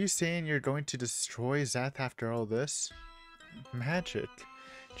 Are you saying you're going to destroy Zath after all this? Magic.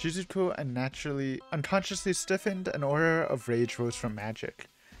 Kichikuou unconsciously stiffened. An aura of rage rose from magic.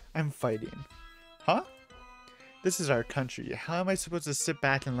 I'm fighting. Huh? This is our country. How am I supposed to sit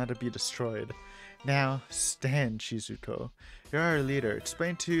back and let it be destroyed? Now, stand, Kichikuou. You're our leader.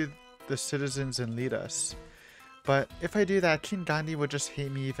 Explain to the citizens and lead us. But if I do that, King Gandhi will just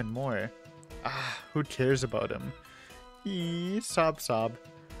hate me even more. Who cares about him? Sob sob.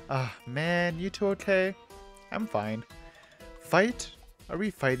 Man, you two okay? I'm fine. Fight? Are we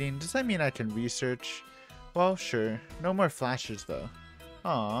fighting? Does that mean I can research? Well, sure. No more flashes, though.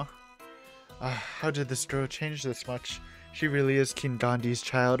 Aww. How did this girl change this much? She really is King Gandhi's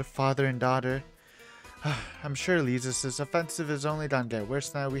child, father and daughter. I'm sure Lizus' offensive is only gonna get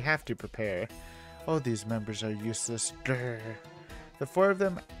worse now. We have to prepare. All these members are useless. Grr. The four of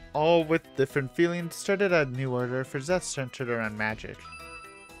them, all with different feelings, started a new order for Zeth centered around magic.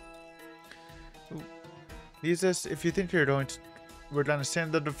 Lizus, if you think we're gonna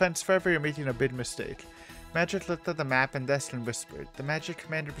stand the defense forever, you're making a big mistake. Magic looked at the map and Destin whispered. The magic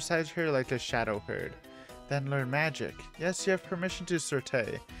commander beside her like a shadow heard. Then learn magic. Yes, you have permission to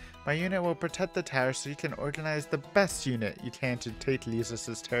sortie. My unit will protect the tower so you can organize the best unit you can to take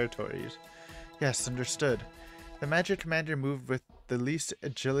Lizus' territories. Yes, understood. The magic commander moved with the least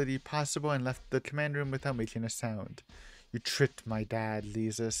agility possible and left the command room without making a sound. You tricked my dad,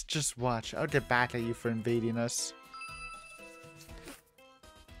 Lizus. Just watch. I'll get back at you for invading us.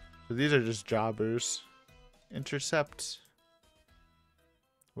 So these are just jobbers. Intercept.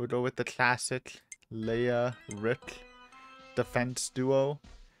 We'll go with the classic Leia Rick defense duo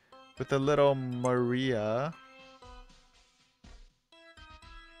with a little Maria.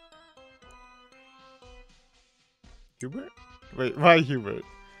 Hubert? Wait, why Hubert?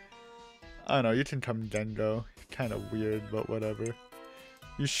 I don't know, you can come Gengo. Kind of weird, but whatever.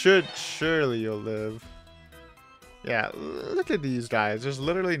 You should, surely you'll live. Yeah, look at these guys. There's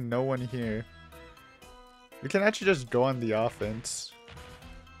literally no one here. We can actually just go on the offense.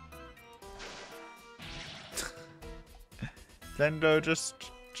 Gendo,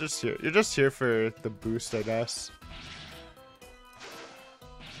 just here. You're just here for the boost, I guess.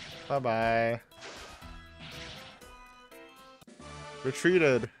 Bye-bye.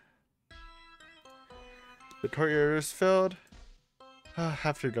 Retreated. The courtyard is filled.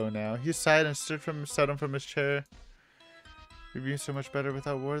 Have to go now. He sighed and stood him from his chair. You'd be so much better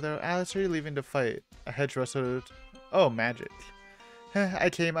without war, though. Alice, are you leaving to fight? A hedge rustled. Oh, magic. I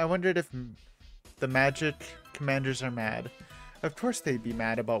came. I wondered if the magic commanders are mad. Of course they'd be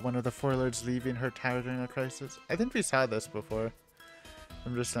mad about one of the four lords leaving her tower during a crisis. I think we saw this before.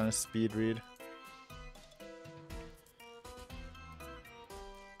 I'm just on a speed read.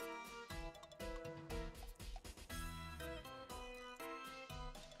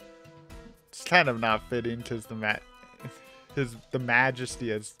 It's kind of not fitting because the majesty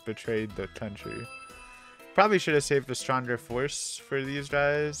has betrayed the country. Probably should have saved a stronger force for these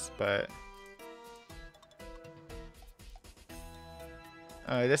guys, but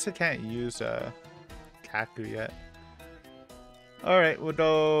I guess I can't use Kaku yet. Alright, we'll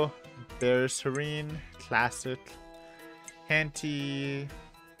go Bear Serene, Classic, Hanty.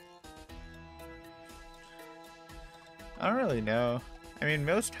 I don't really know. I mean,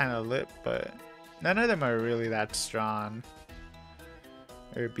 Mill's kind of lit, but none of them are really that strong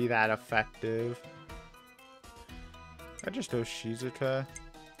or be that effective. I just go Shizuka.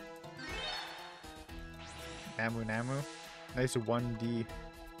 Namu. Nice 1D.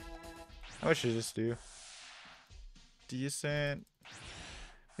 How much should this do? Decent.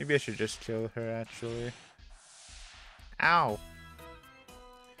 Maybe I should just kill her, actually. Ow!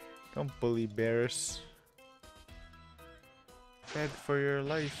 Don't bully bears. Beg for your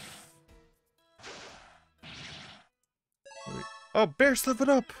life. Oh, bears leveled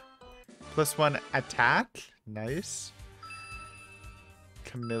up! +1 attack. Nice.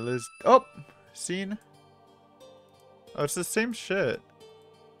 Camilla's... Oh! Scene. Oh, it's the same shit.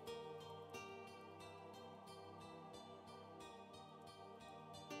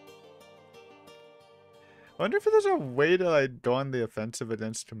 I wonder if there's a way to like go on the offensive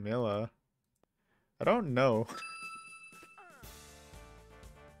against Camilla. I don't know.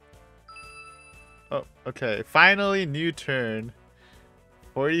 Oh, okay. Finally, new turn.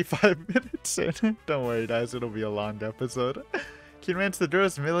 45 minutes in. Don't worry, guys. It'll be a long episode. King Rance, the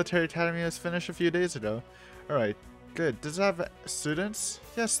girls' military academy was finished a few days ago. Alright, good. Does it have students?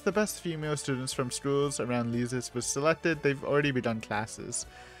 Yes, the best female students from schools around Lysis was selected. They've already begun classes.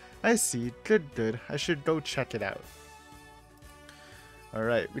 I see. Good, good. I should go check it out.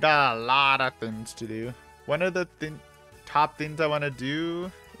 Alright, we got a lot of things to do. One of the top things I want to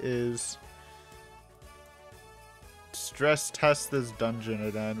do is stress test this dungeon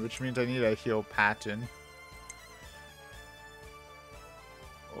again, which means I need a heal Patton.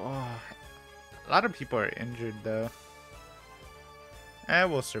 Oh, a lot of people are injured though.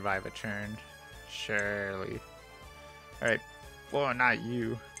 We'll survive a turn. Surely. Alright. Whoa, not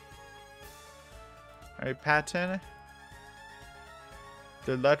you. Alright, Patton.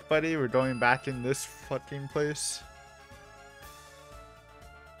 Good luck, buddy. We're going back in this fucking place.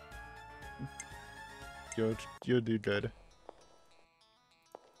 You'll do good.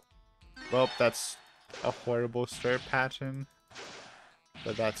 Well, that's a horrible start, Patton.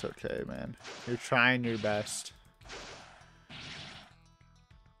 But that's okay, man. You're trying your best.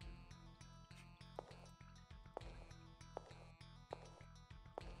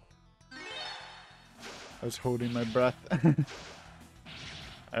 I was holding my breath.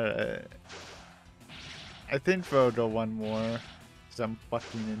 Alright. I think we'll go one more. Because I'm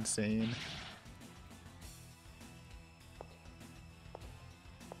fucking insane.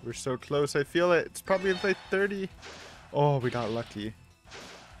 We're so close. I feel it. It's probably like 30. Oh, we got lucky.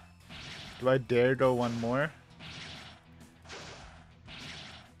 Do I dare go one more?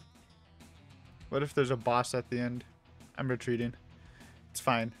 What if there's a boss at the end? I'm retreating. It's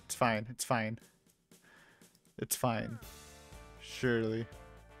fine. It's fine. It's fine. It's fine. Surely.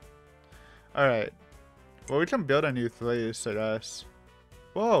 Alright. Well, we can build a new place, I guess.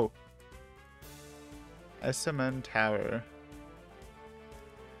 Whoa! SMM Tower.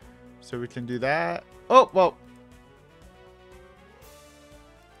 So we can do that. Oh, well.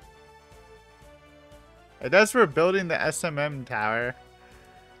 I guess we're building the SMM tower.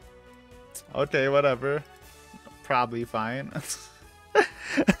 Okay, whatever. Probably fine.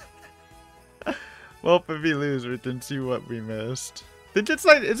 Well, if we lose, we can see what we missed. I think it's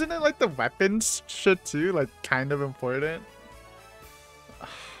like, isn't it like the weapons shit too? Like, kind of important?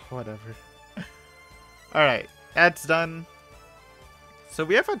 Whatever. Alright, that's done. So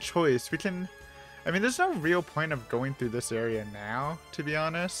we have a choice. We can... I mean, there's no real point of going through this area now, to be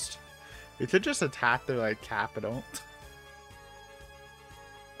honest. We could just attack their, like, capital.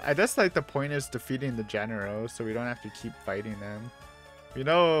 I guess, like, the point is defeating the general, so we don't have to keep fighting them. We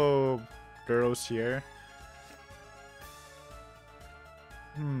know girls here.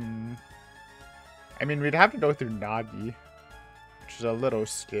 I mean, we'd have to go through Nagi, which is a little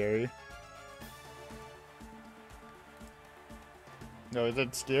scary. No, is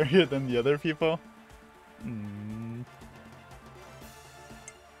it scarier than the other people?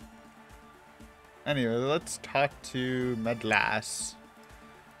 Anyway, let's talk to Medlas.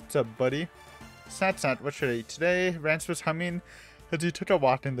 What's up, buddy? Snat, what should I eat today? Rance was humming as he took a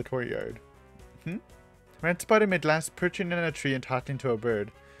walk in the courtyard. Rance spotted Medlas perching in a tree and talking to a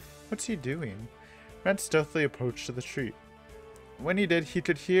bird. What's he doing? Rance stealthily approached the tree. When he did, he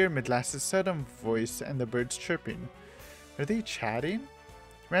could hear Medlas' sudden voice and the birds chirping. Are they chatting?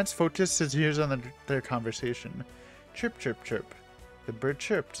 Rance focused his ears on their conversation. Chirp, chirp, chirp. The bird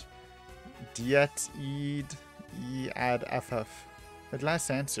chirped. Diet eed ad ff.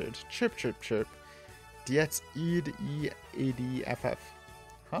 Medlas answered. Chirp, chirp, chirp. Diet eed ad ff.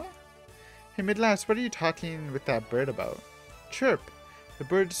 Huh? Hey Medlas, what are you talking with that bird about? Chirp. The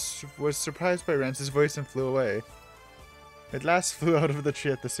bird was surprised by Rance's voice and flew away. Medlas flew out of the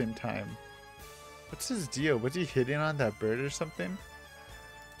tree at the same time. What's his deal? Was he hitting on that bird or something?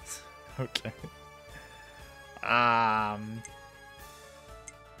 Okay.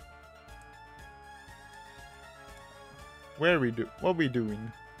 What are we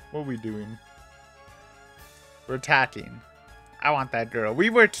doing? We're attacking. I want that girl. We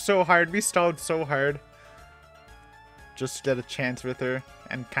worked so hard. We stalled so hard. Just to get a chance with her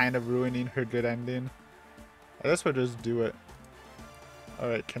and kind of ruining her good ending. I guess we'll just do it.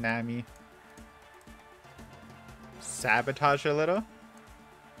 Alright, Konami. Sabotage a little.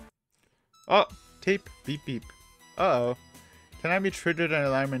 Oh, tape. Beep, beep. Uh-oh. Konami triggered an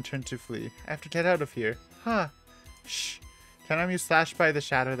alarm and turned to flee. I have to get out of here. Huh. Shh. Konami slashed by the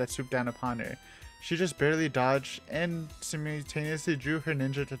shadow that swooped down upon her. She just barely dodged and simultaneously drew her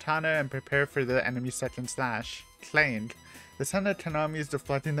ninja katana and prepared for the enemy's second slash. Clang. The sound of Konami's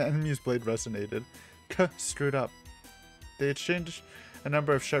deflecting the enemy's blade resonated. Screwed up. They exchanged a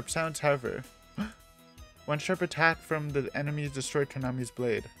number of sharp sounds, however. One sharp attack from the enemy destroyed Konami's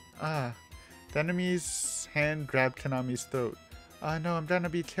blade. Ah. The enemy's hand grabbed Konami's throat. Ah, no, I'm gonna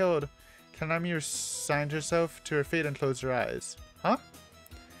be killed. Konami resigned herself to her fate and closed her eyes. Huh?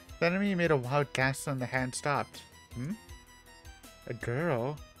 The enemy made a wild gasp and the hand stopped. A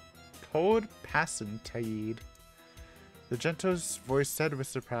girl? Cold Passantide. The gentle's voice said with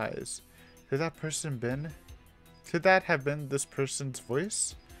surprise. Could that have been this person's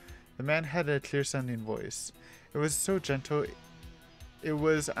voice? The man had a clear-sounding voice. It was so gentle, it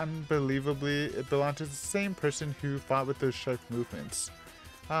was unbelievably, it belonged to the same person who fought with those sharp movements.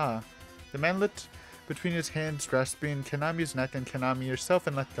 Ah. The man looked between his hands, grasping Konami's neck and Konami herself,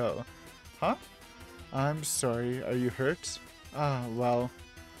 and let go. Huh? I'm sorry, are you hurt? Ah, well,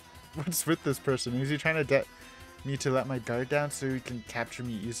 what's with this person? Is he trying to get me to let my guard down so he can capture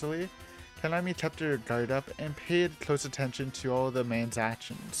me easily? Konami kept her guard up and paid close attention to all the man's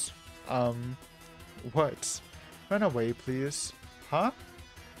actions. What? Run away, please. Huh?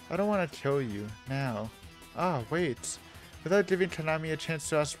 I don't want to kill you, now. Ah, wait. Without giving Konami a chance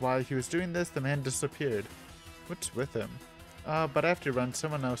to ask why he was doing this, the man disappeared. What's with him? But I have to run,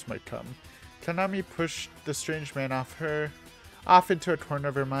 someone else might come. Konami pushed the strange man off into a corner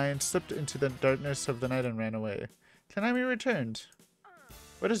of her mind, slipped into the darkness of the night and ran away. Konami returned.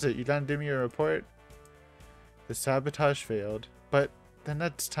 What is it, you gonna do me a report? The sabotage failed, but the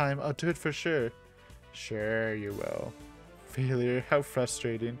next time I'll do it for sure. Sure you will. Failure, how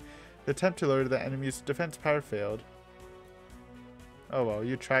frustrating. The attempt to lower the enemy's defense power failed. Oh well,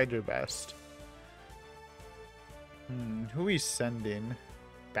 you tried your best. Who are we sending?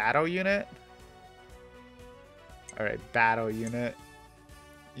 Battle unit? Alright, battle unit.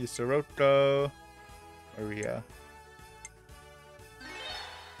 Isoroto. Aria.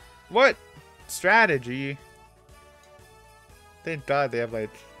 What? Strategy? Thank God they have like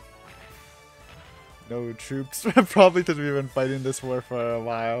no troops. Probably because we've been fighting this war for a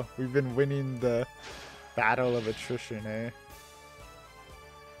while. We've been winning the battle of attrition, eh?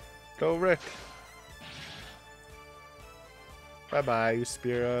 Go Rick. Bye bye,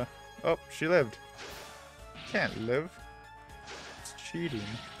 Uspira. Oh, she lived. Can't live. It's cheating.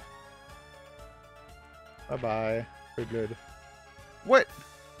 Bye bye. We're good. What?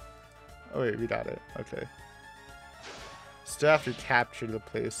 Oh wait, we got it. Okay. Still have to capture the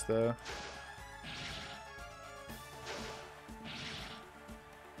place though.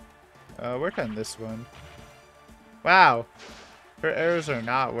 Work on this one. Wow. Her arrows are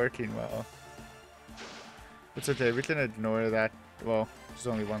not working well. It's okay, we can ignore that. Well, there's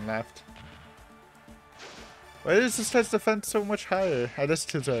only one left. Why is this guy's defense so much higher? I guess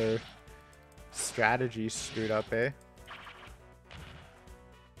because our strategy screwed up, eh?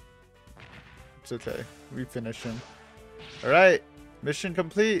 It's okay. We finish him. Alright, mission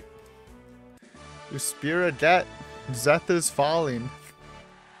complete. Uspira debt. Zeth is falling.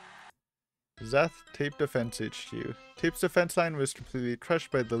 Zeth, Tape Defense HQ. Tape's defense line was completely crushed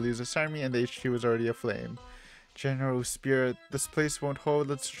by the Lisa's army and the HQ was already aflame. General Spirit, this place won't hold,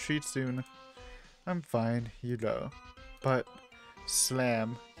 let's retreat soon. I'm fine, you know. But,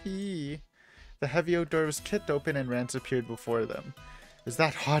 slam. The heavy oak door was kicked open and Rance appeared before them. Is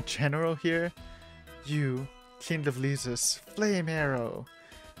that hot general here? You, King of Lisa's, flame arrow.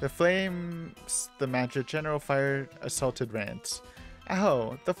 The flames the magic general fired assaulted Rance.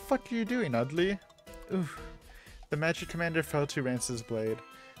 Ow, the fuck are you doing, Udley? Oof. The magic commander fell to Rance's blade.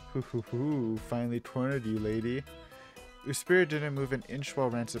 Hoo, finally cornered you, lady. Uspira didn't move an inch while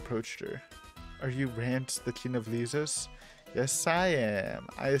Rance approached her. Are you Rance, the King of Lisa's? Yes, I am.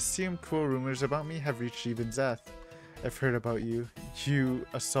 I assume cool rumors about me have reached even Zeth. I've heard about you. You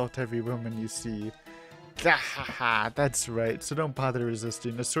assault every woman you see. Gahaha, that's right, so don't bother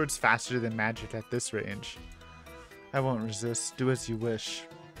resisting. A sword's faster than magic at this range. I won't resist. Do as you wish.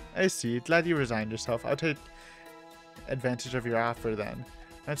 I see. Glad you resigned yourself. I'll take advantage of your offer then.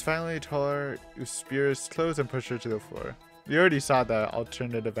 Rance finally tore Uspira's clothes and pushed her to the floor. We already saw the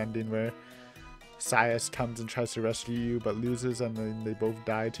alternative ending where Sias comes and tries to rescue you but loses and then they both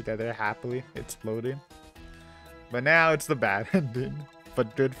die together happily, exploding. But now it's the bad ending.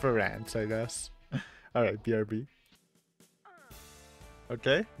 But good for Rance, I guess. Alright, BRB.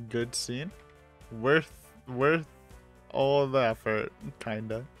 Okay, good scene. Worth all the effort,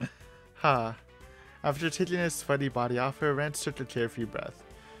 kinda. Ha. After taking his sweaty body off her, Rance took a carefree breath.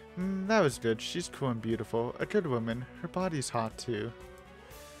 That was good. She's cool and beautiful. A good woman. Her body's hot too.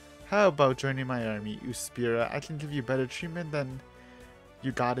 How about joining my army, Uspira? I can give you better treatment than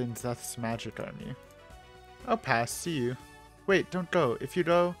you got in Zeth's magic army. I'll pass. See you. Wait, don't go. If you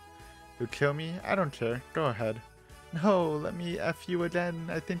go, you'll kill me? I don't care. Go ahead. No, let me F you again.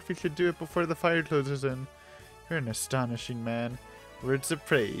 I think we should do it before the fire closes in. You're an astonishing man. Words of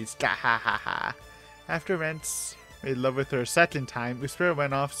praise. Gahahaha. After Rance made love with her a second time, Uspira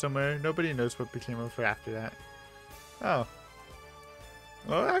went off somewhere. Nobody knows what became of her after that. Oh.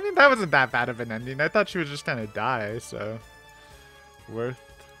 Well, I mean, that wasn't that bad of an ending. I thought she was just gonna die, so... Worth.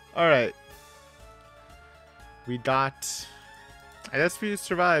 Alright. We got... I guess we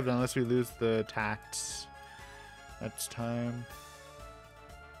survived unless we lose the attacks. Next time.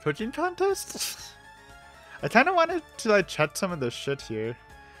 Cooking contest? I kind of wanted to, like, check some of the shit here.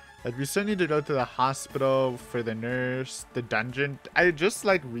 Like, we still need to go to the hospital for the nurse, the dungeon. I just,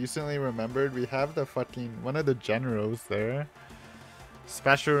 like, recently remembered we have the fucking... one of the generals there.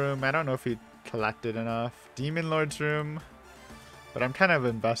 Special room. I don't know if we collected enough. Demon Lord's room. But I'm kind of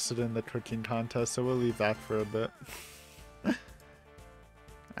invested in the cooking contest, so we'll leave that for a bit.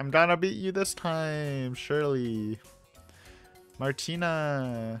 I'm gonna beat you this time, surely.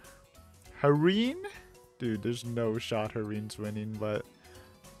 Martina. Hareen? Dude, there's no shot Hareen's winning, but...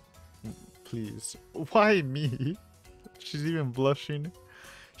 Please. Why me? She's even blushing.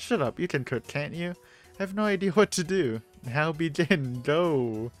 Shut up, you can cook, can't you? I have no idea what to do. Now begin,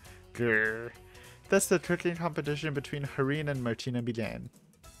 go. Grr. Thus the cooking competition between Hareen and Martina began.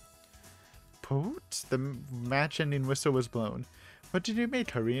 Poot? The match-ending whistle was blown. What did you make,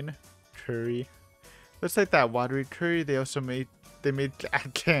 Hareen? Curry. Looks like that watery curry they made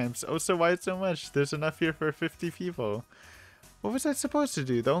at camps. Oh, so why so much? There's enough here for 50 people. What was I supposed to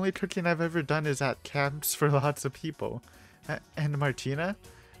do? The only cooking I've ever done is at camps for lots of people. And Martina?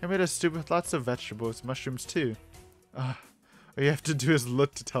 I made a stew with lots of vegetables, mushrooms too. All you have to do is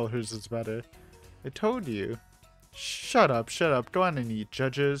look to tell hers is better. I told you. Shut up, go on and eat,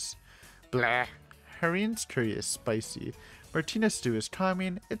 judges. Blah. Hareen's curry is spicy. Martina's stew is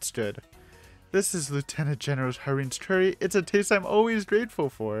calming, it's good. This is Lieutenant General Hareen's curry. It's a taste I'm always grateful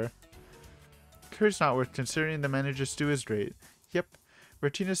for. Curry's not worth considering, the manager's stew is great. Yep,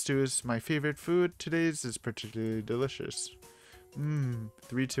 Martina's stew is my favorite food. Today's is particularly delicious.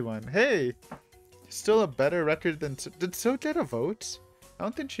 3-1. Hey! Still a better record than... Did Sil get a vote? I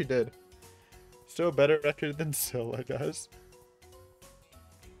don't think she did. Still a better record than Sil, I guess.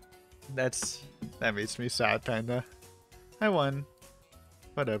 That makes me sad, kinda. I won.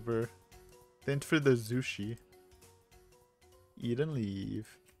 Whatever. Thanks for the sushi. Eat and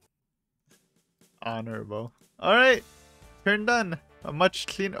leave. Honorable. Alright! Turn done! A much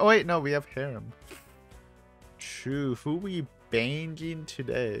cleaner... Oh wait, no, we have harem. True. Who we banging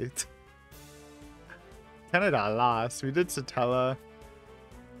today? Kinda got lost. We did Satella.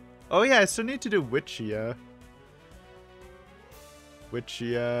 Oh yeah, I still need to do Witchia.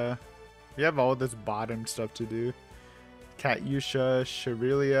 We have all this bottom stuff to do. Katyusha,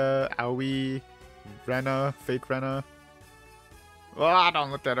 Sharilia, Aoi, Rena, fake Rena. Oh,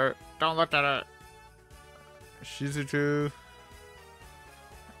 don't look at her. Don't look at her. Shizuku.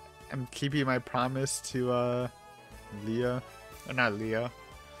 I'm keeping my promise to Leah. Or not Leah.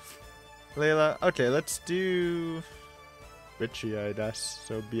 Layla. Okay, let's do Richie, I guess.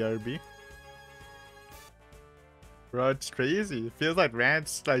 So BRB. Bro, it's crazy. It feels like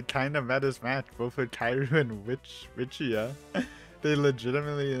Rance like kind of met his match both with Kairu and Richia. They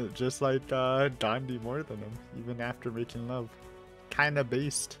legitimately just like Gandhi more than him, even after making love. Kinda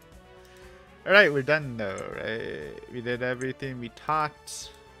based. Alright, we're done though, right? We did everything. We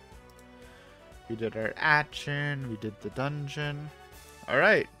talked. We did our action. We did the dungeon.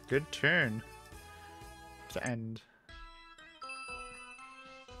 Alright, good turn. To end.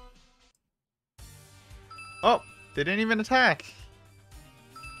 Oh! They didn't even attack!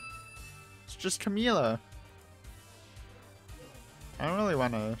 It's just Camila. I don't really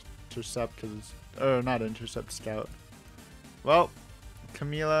want to intercept because... Oh, not intercept, scout. Well,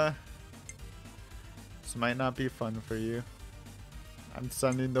 Camila... This might not be fun for you. I'm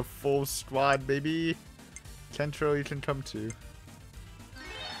sending the full squad, baby! Kentro, you can come too.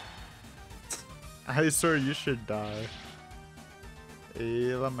 I swear you should die.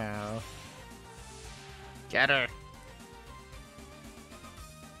 Hey, Lamau. Get her!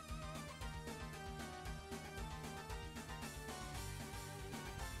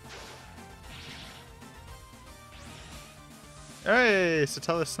 Hey,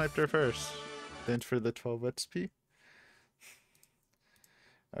 Satella sniped her first. Thanks for the 12 XP.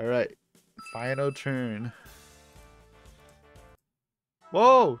 Alright, final turn.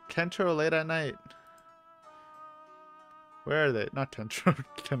 Whoa! Kentro late at night. Where are they? Not Tensho,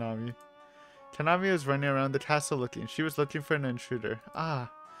 Konami. Konami was running around the castle looking. She was looking for an intruder.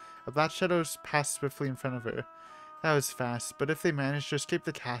 Ah, a black shadow passed swiftly in front of her. That was fast, but if they manage to escape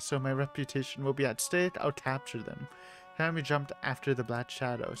the castle, my reputation will be at stake. I'll capture them. Konami jumped after the black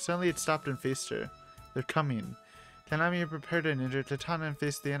shadow. Suddenly it stopped and faced her. They're coming. Konami prepared a ninja katana and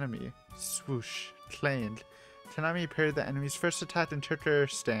faced the enemy. Swoosh. Clanged. Konami parried the enemy's first attack and took her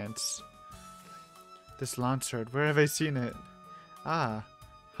stance. This longsword, where have I seen it? Ah.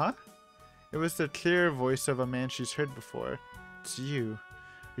 Huh? It was the clear voice of a man she's heard before. It's you.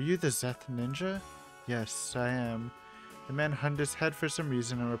 Are you the Zeth ninja? Yes, I am. The man hung his head for some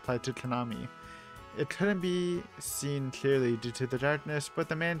reason and replied to Konami. It couldn't be seen clearly due to the darkness, but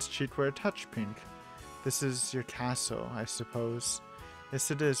the man's cheeks were a touch pink. This is your castle, I suppose. Yes,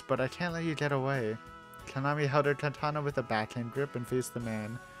 it is, but I can't let you get away. Konami held her katana with a backhand grip and faced the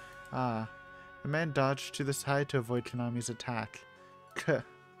man. Ah. The man dodged to the side to avoid Konami's attack.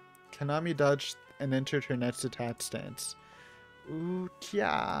 Konami dodged and entered her next attack stance. Ooh,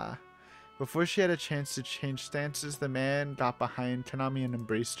 kya. Before she had a chance to change stances, the man got behind Konami and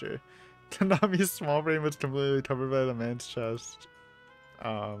embraced her. Konami's small brain was completely covered by the man's chest.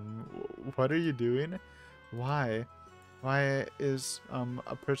 What are you doing? Why? Why is,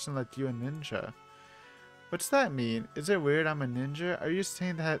 a person like you a ninja? What's that mean? Is it weird I'm a ninja? Are you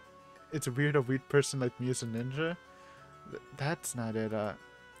saying that it's weird a weak person like me is a ninja? That's not it,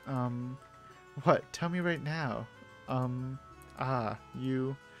 what? Tell me right now.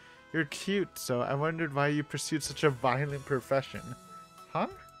 You're cute, so I wondered why you pursued such a violent profession. Huh?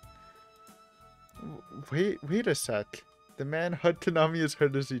 Wait a sec. The man hugged Konami as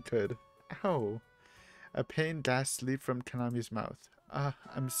hard as he could. Ow. A pain gas leaped from Konami's mouth.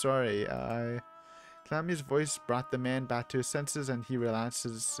 I'm sorry, Konami's voice brought the man back to his senses and he relaxed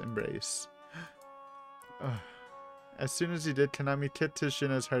his embrace. As soon as he did, Konami kicked his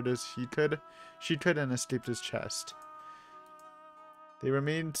shin as hard as she could and escaped his chest. They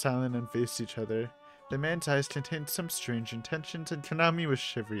remained silent and faced each other. The man's eyes contained some strange intentions and Konami was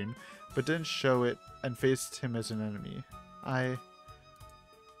shivering, but didn't show it and faced him as an enemy.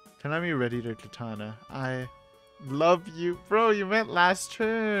 Konami readied her katana. I love you. Bro, you meant last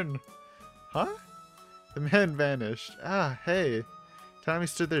turn. Huh? The man vanished. Hey. Konami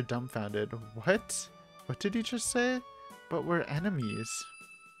stood there dumbfounded. What? What did he just say? But we're enemies.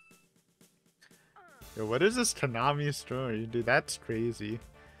 Yo, what is this Konami story? Dude, that's crazy.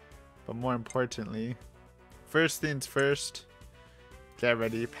 But more importantly, first things first, get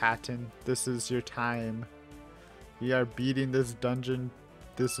ready, Patton. This is your time. We are beating this dungeon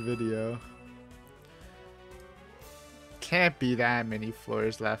this video. Can't be that many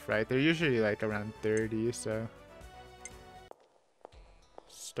floors left, right? They're usually like around 30, so.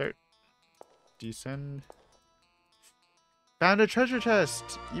 Start. Descend. Found a treasure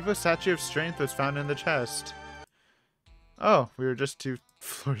chest! Evo's statue of strength was found in the chest. Oh, we were just 2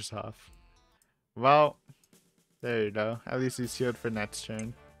 floors off. Well, there you go. At least he's healed for next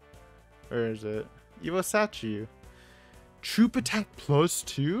turn. Where is it? Evo statue. Troop attack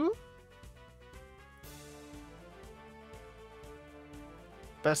 +2?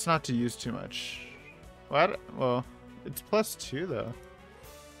 Best not to use too much. What? Well, it's +2 though.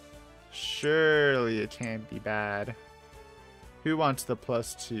 Surely it can't be bad. Who wants the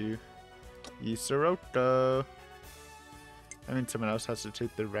 +2? Isoroto. I mean, someone else has to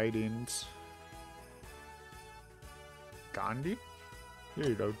take the writings. Gandhi? Here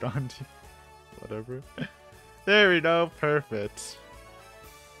you go, Gandhi. Whatever. There we go. Perfect.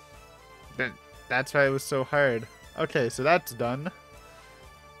 That's why it was so hard. Okay, so that's done.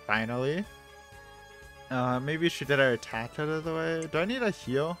 Finally. Maybe we should get our attack out of the way. Do I need a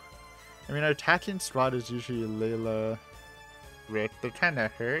heal? I mean, our attacking squad is usually Layla, Rick. They kind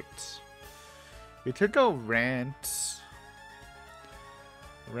of hurt. We could go Rance.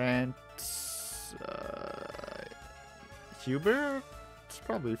 Huber? It's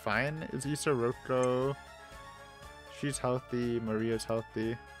probably fine. Is Isoroku? She's healthy. Maria's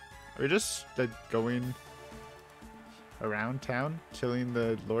healthy. We're just like going around town, killing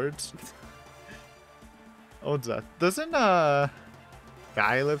the lords. Oza. Doesn't Guy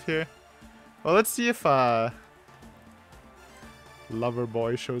live here? Well, let's see if Lover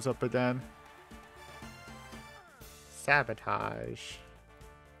Boy shows up again. Sabotage.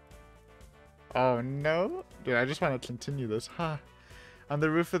 Oh no? Dude, I just want to continue this, huh? On the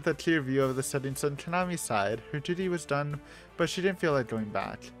roof with a clear view of the setting sun, Konami sighed. Her duty was done, but she didn't feel like going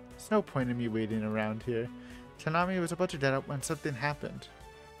back. There's no point in me waiting around here. Konami was about to get up when something happened.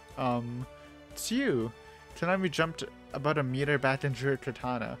 It's you. Konami jumped about a meter back and drew her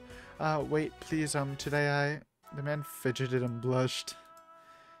katana. Wait, please, today The man fidgeted and blushed.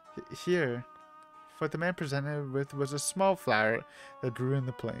 Here. What the man presented with was a small flower that grew in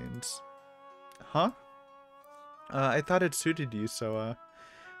the plains. Huh? I thought it suited you, so,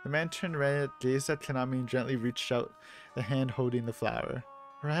 The man turned around, gazed at Konami, and gently reached out the hand holding the flower.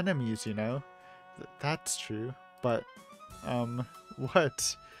 We're enemies, you know? That's true. But,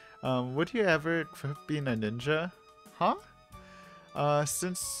 what? Would you ever quit being a ninja? Huh?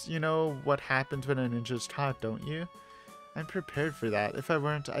 Since you know what happens when a ninja's caught, don't you? I'm prepared for that. If I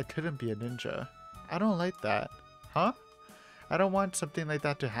weren't, I couldn't be a ninja. I don't like that. Huh? I don't want something like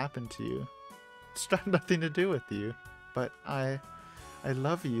that to happen to you. It's got nothing to do with you. But I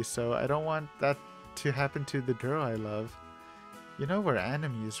love you, so I don't want that to happen to the girl I love. You know we're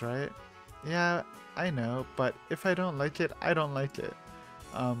enemies, right? Yeah, I know, but if I don't like it, I don't like it.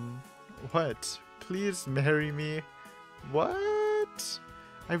 What? Please marry me? What?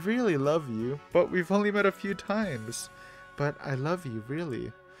 I really love you, but we've only met a few times. But I love you,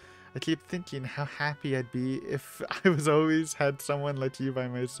 really. I keep thinking how happy I'd be if I was always had someone like you by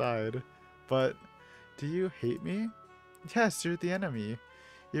my side. But, do you hate me? Yes, you're the enemy.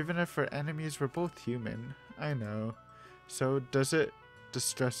 Even if we're enemies, we're both human. I know. So, does it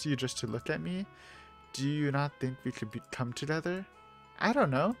distress you just to look at me? Do you not think we could come together? I don't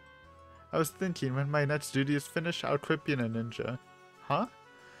know. I was thinking when my next duty is finished, I'll quit being a ninja. Huh?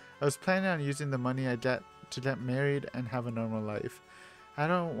 I was planning on using the money I get to get married and have a normal life. I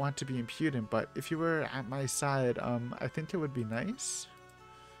don't want to be impudent, but if you were at my side, I think it would be nice.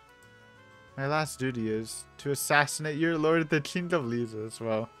 My last duty is to assassinate your lord, the King of Lizas.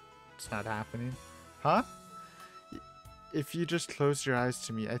 Well, it's not happening. Huh? If you just closed your eyes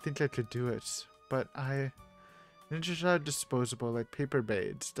to me, I think I could do it. But ninjas are disposable like paper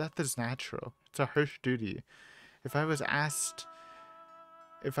blades. Death is natural. It's a harsh duty. If I was asked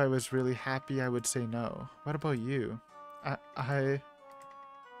if I was really happy, I would say no. What about you? I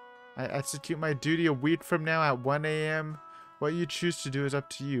execute my duty a week from now at 1 a.m. What you choose to do is up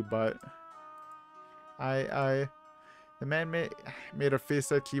to you, but the man made a face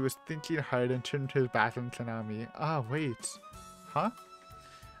like he was thinking hard and turned his back on Konami. Ah, wait. Huh?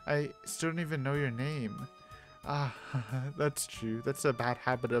 I still don't even know your name. Ah, that's true. That's a bad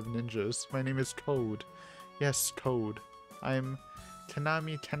habit of ninjas. My name is Toad. Yes, Toad. I'm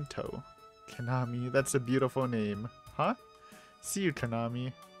Konami Kento. Konami, that's a beautiful name. Huh? See you,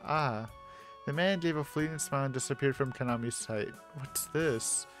 Konami. Ah. The man gave a fleeting smile and disappeared from Konami's sight. What's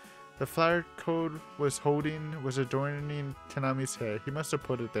this? The flower Code was holding was adorning Konami's hair. He must have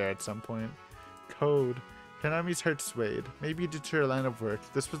put it there at some point. Code. Konami's heart swayed. Maybe due to her line of work.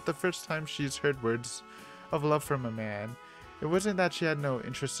 This was the first time she's heard words of love from a man. It wasn't that she had no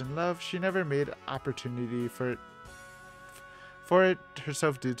interest in love. She never made opportunity for it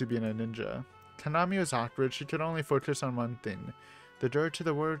herself due to being a ninja. Konami was awkward. She could only focus on one thing. The door to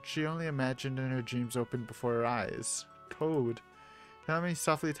the world she only imagined in her dreams opened before her eyes. Code. Konami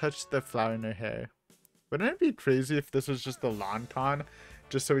softly touched the flower in her hair. Wouldn't it be crazy if this was just a long con,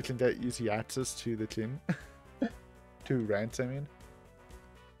 just so we can get easy access to the king? To Rance, I mean.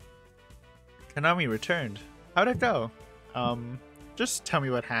 Konami returned. How'd it go? Just tell me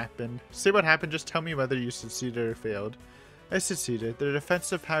what happened. Say what happened, just tell me whether you succeeded or failed. I succeeded. Their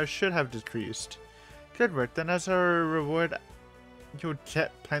defensive power should have decreased. Good work. Then as a reward, you'll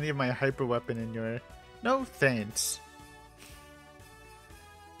get plenty of my hyper weapon in your... No thanks.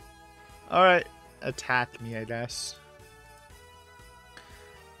 Alright. Attack me, I guess.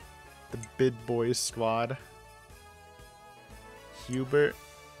 The big boys squad. Hubert.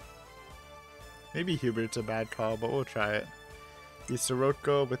 Maybe Hubert's a bad call, but we'll try it. The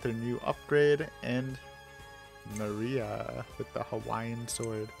Sirocco with her new upgrade, and Maria with the Hawaiian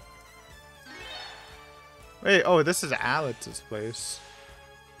sword. Wait, oh, this is Alex's place.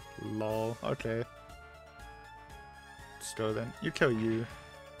 Lol, okay. Let's go then. You kill you.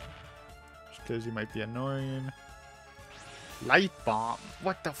 Just because you might be annoying. Light bomb!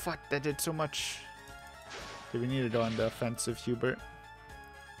 What the fuck? That did so much. Okay, we need to go on the offensive, Hubert.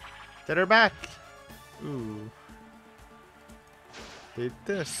 Get her back! Ooh. Hate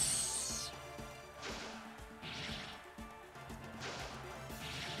this.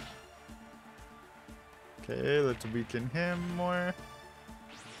 Okay, let's weaken him more.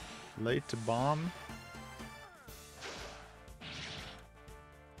 Light bomb.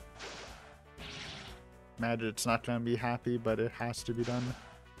 Imagine it's not gonna be happy, but it has to be done.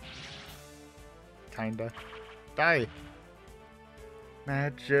 Kinda. Die!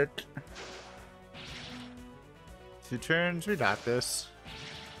 Magic. 2 turns, we got this.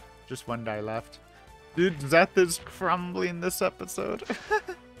 Just 1 die left. Dude, Zeth is crumbling this episode.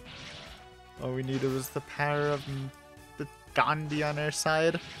 All we needed was the power of the Gandhi on our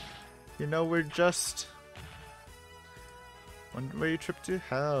side. You know, we're just one way trip to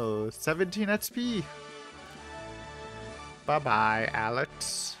hell. 17 XP. Bye-bye,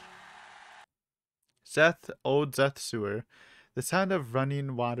 Alex. Old Zeth Sewer. The sound of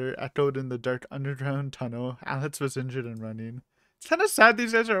running water echoed in the dark underground tunnel. Alex was injured and running. It's kind of sad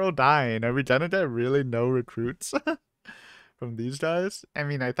these guys are all dying. Are we gonna get really no recruits from these guys? I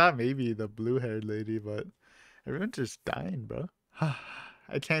mean, I thought maybe the blue-haired lady, but everyone's just dying, bro.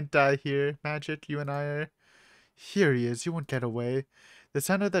 I can't die here, Magic. You and I are. Here he is. You won't get away. The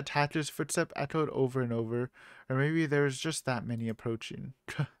sound of the attacker's footstep echoed over and over, or maybe there was just that many approaching.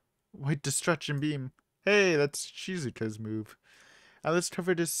 White destruction beam. Hey, that's Shizuka's move. Alice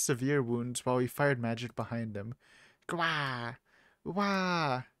covered his severe wounds while he fired magic behind him. Gwa!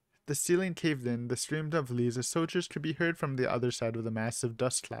 Wah! The ceiling caved in, the stream of leaves as soldiers could be heard from the other side of the massive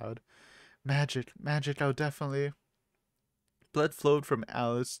dust cloud. Magic, I'll definitely... Blood flowed from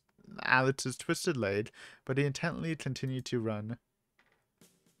Alex's twisted leg, but he intently continued to run.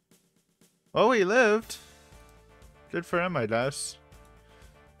 Oh, he lived! Good for him, I guess.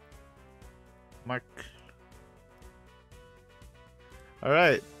 Mark.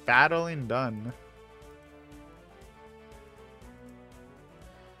 Alright, battling done.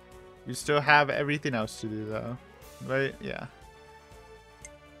 You still have everything else to do though, right? Yeah.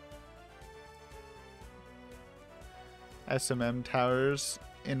 SMM towers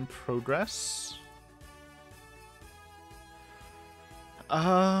in progress.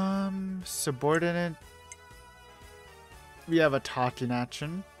 Subordinate. We have a talking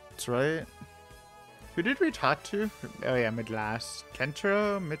action. That's right. Who did we talk to? Oh yeah, mid-last.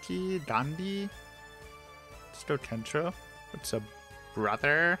 Kentaro, Mickey, Gandhi. Still Kentaro. What's up,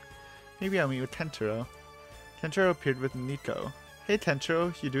 brother? Maybe I'll meet with Kentaro. Kentaro appeared with Nico. Hey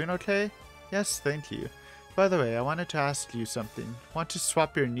Kentaro, you doing okay? Yes, thank you. By the way, I wanted to ask you something. Want to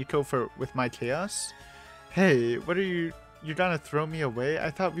swap your Nico with my Chaos? Hey, what are you gonna throw me away? I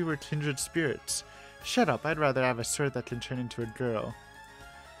thought we were kindred spirits. Shut up, I'd rather have a sword that can turn into a girl.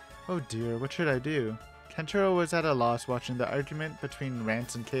 Oh dear, what should I do? Kentaro was at a loss watching the argument between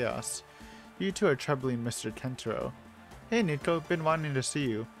Rance and Chaos. You two are troubling Mr. Kentaro. Hey Nico, been wanting to see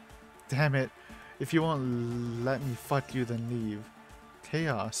you. Damn it, if you won't let me fuck you then leave.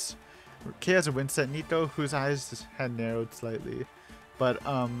 Chaos winced at Nico, whose eyes had narrowed slightly. But,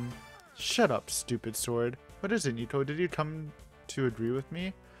 shut up, stupid sword. What is it, Nico? Did you come to agree with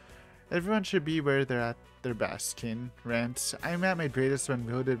me? Everyone should be where they're at their best, King. Rance, I'm at my greatest when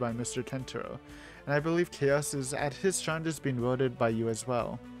wielded by Mr. Kentaro, and I believe Chaos is at his strongest being wielded by you as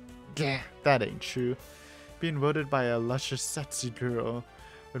well. Gah, that ain't true. Being wielded by a luscious, sexy girl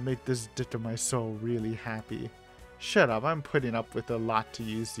would make this dick of my soul really happy. Shut up, I'm putting up with a lot to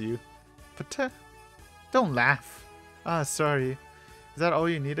use you. But, don't laugh. Ah, sorry. Is that all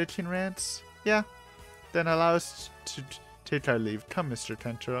you needed, King Rance? Yeah. Then allow us to take our leave. Come, Mr.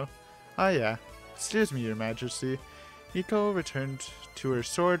 Kentaro. Ah, yeah. Excuse me, Your Majesty. Nico returned to her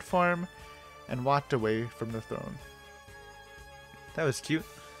sword form and walked away from the throne. That was cute.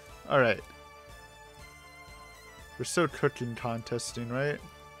 Alright. We're still cooking contesting, right?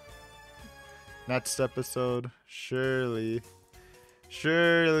 Next episode. Surely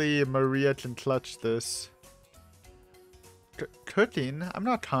Maria can clutch this. Cooking? I'm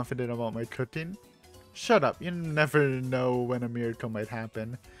not confident about my cooking. Shut up. You never know when a miracle might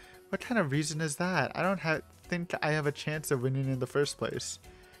happen. What kind of reason is that? I don't think I have a chance of winning in the first place.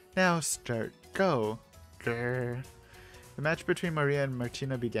 Now start. Go. Grr. The match between Maria and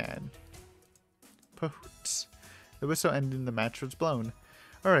Martina began. Pahoots. The whistle ending the match was blown.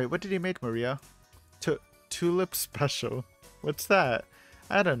 Alright, what did you make, Maria? Tulip special. What's that?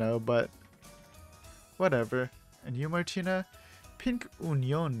 I don't know, but whatever. And you, Martina? Pink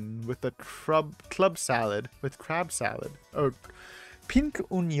onion with a club salad with crab salad. Or pink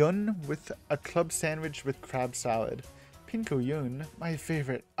onion with a club sandwich with crab salad. Pink onion, my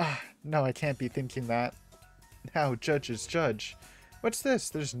favorite. Ah, no, I can't be thinking that. Now, judges, judge. What's this?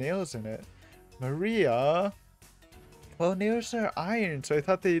 There's nails in it. Maria? Well, nails are iron, so I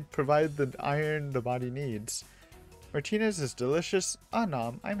thought they'd provide the iron the body needs. Martina's is delicious. Ah,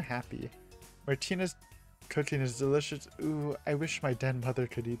 no, I'm happy. Martina's cooking is delicious. Ooh, I wish my dead mother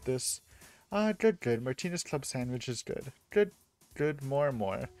could eat this. Ah, good. Martina's club sandwich is good. Good,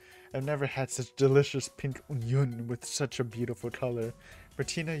 more. I've never had such delicious pink onion with such a beautiful color.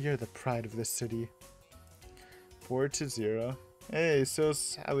 Martina, you're the pride of this city. 4-0. Hey, so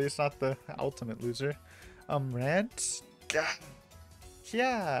it's at least not the ultimate loser. Rance?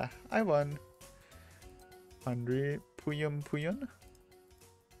 Yeah, I won. Hungry Puyon?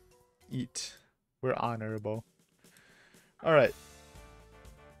 eat. We're honorable. Alright.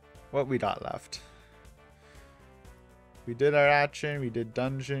 What we got left? We did our action, we did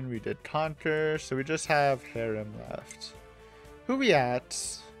dungeon, we did conquer, so we just have harem left. Who we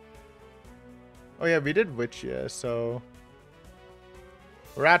at? Oh yeah, we did Witchia, so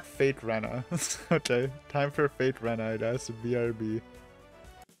we're at Fate Rena. Okay, time for Fate Rena, I guess. BRB.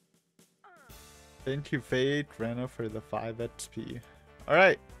 Thank you, Fate Rena, for the 5 XP.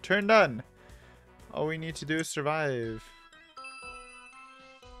 Alright, turn done. All we need to do is survive.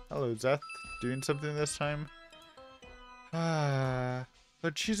 Hello, Zeth. Doing something this time? Ah,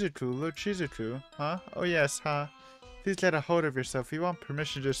 Lord Kichikuou, huh? Oh yes, huh? Please get a hold of yourself. We want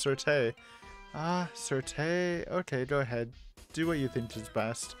permission to sortie. Ah, sortie? Okay, go ahead. Do what you think is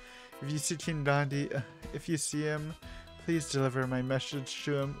best. If you see King Gandhi, if you see him, please deliver my message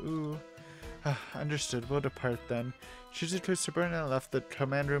to him. Ooh. Understood. We'll depart then. Kichikuou's subordinate left the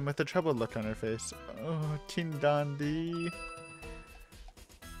command room with a troubled look on her face. Oh, King Gandhi.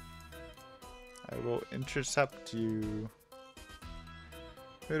 I will intercept you.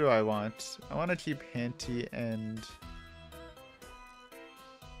 Who do I want? I want to keep Hanty and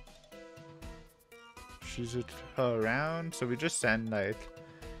Shizuka around, so we just send like,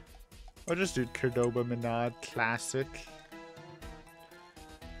 we'll just do Cordoba Minad Classic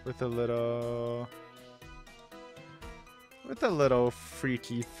with a little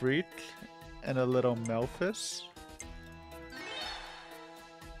Freaky Freak and a little Melphis.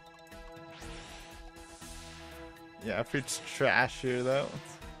 Yeah, Freak's trash here though.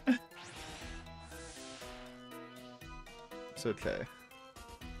 It's okay.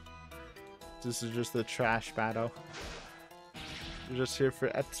 This is just the trash battle. We're just here for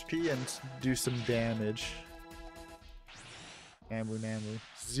XP and do some damage. Namu.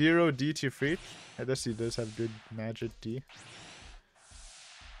 0 D to Freak. I guess he does have good magic D.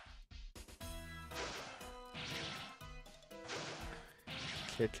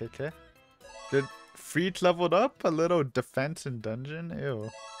 Okay. Good. Freak leveled up. A little defense and dungeon. Ew.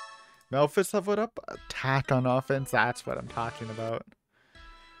 Melphis leveled up. Attack on offense. That's what I'm talking about.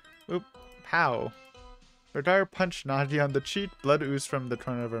 Oop. How? Radar punched Nadia on the cheek. Blood oozed from the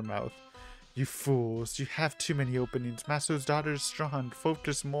corner of her mouth. You fools. You have too many openings. Maso's daughter is strong.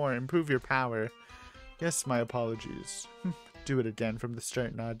 Focus more. Improve your power. Yes, my apologies. Do it again from the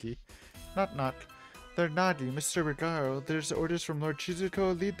start, Nadi. Knock. They're Nadi, Mr. Regaro. There's orders from Lord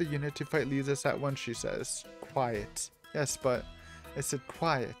Kichikuou. Lead the unit to fight Lisa's at once, she says. Quiet. Yes, but I said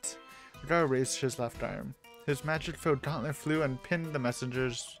quiet. Regaro raised his left arm. His magic-filled gauntlet flew and pinned the messenger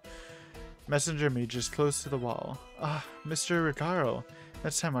mages close to the wall. Ah, Mr. Regaro.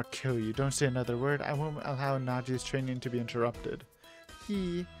 Next time I'll kill you. Don't say another word. I won't allow Nadi's training to be interrupted.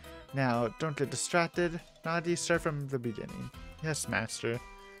 Now, don't get distracted. Nadi, start from the beginning. Yes, master.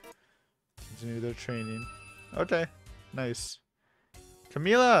 Continue their training. Okay, nice.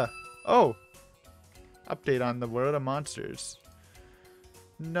 Camila! Oh! Update on the world of monsters.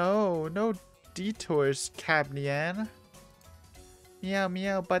 No detours, Cabnian.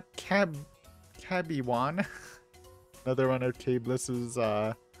 Meow, but Cabiwan. Another one of Cabeless's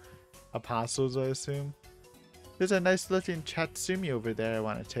apostles, I assume. There's a nice looking Chatsumi over there I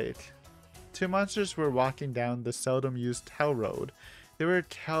want to take. 2 monsters were walking down the seldom used Hell Road. They were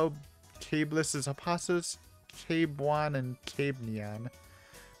Cabeless's apostles, Cabewan and Cabnian.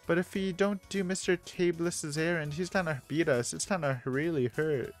 But if we don't do Mr. Cabeless's errand, he's gonna beat us. It's gonna really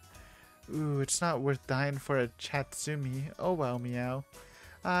hurt. Ooh, it's not worth dying for a Chatsumi. Oh well, meow.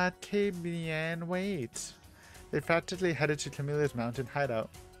 Cabnian, wait. They frantically headed to Camilla's mountain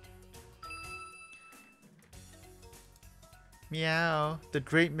hideout. Meow, the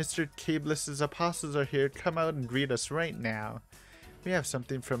great Mr. Cabeless's apostles are here. Come out and greet us right now. We have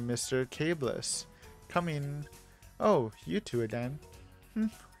something from Mr. Cabeless. Coming. Oh, you two again.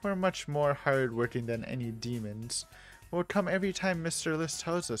 We're much more hard-working than any demons. We'll come every time Mr. List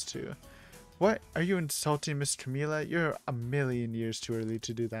tells us to. What? Are you insulting Miss Camilla? You're a million years too early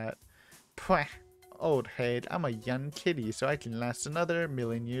to do that. Pwah! Old head, I'm a young kitty, so I can last another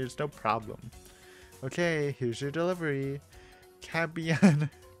million years, no problem. Okay, here's your delivery. Cabian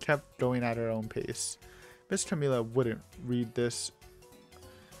kept going at her own pace. Miss Camilla wouldn't read this,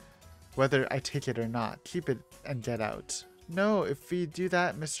 whether I take it or not. Keep it and get out. No, if we do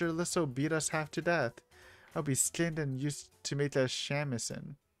that, Mr. Liss will beat us half to death. I'll be skinned and used to make a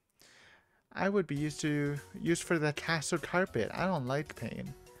shamisen. I would be used for the castle carpet. I don't like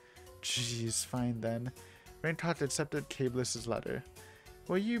pain. Jeez, fine then. Raincock accepted Cabeless's letter.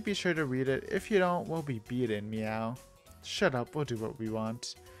 Will you be sure to read it? If you don't, we'll be beaten, meow. Shut up, we'll do what we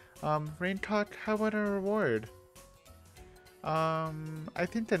want. Raincock, how about a reward? I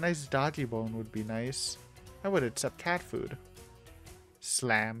think the nice doggy bone would be nice. I would accept cat food.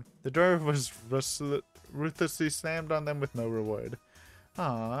 Slam. The door was ruthlessly slammed on them with no reward.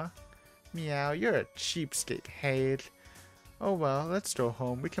 Aw. Meow, you're a cheapskate, Hade. Oh well, let's go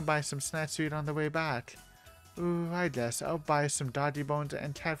home. We can buy some snacks to eat on the way back. Ooh, I guess I'll buy some doggy bones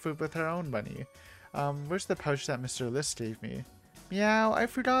and cat food with our own money. Where's the pouch that Mr. List gave me? Meow, I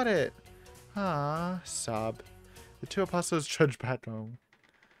forgot it. Ah, sob. The two apostles trudged back home.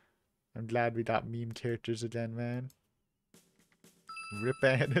 I'm glad we got meme characters again, man. Rip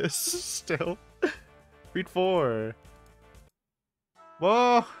Annis still. Read 4.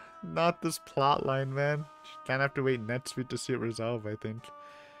 Whoa, not this plot line, man. Can't have to wait next week to see it resolve, I think.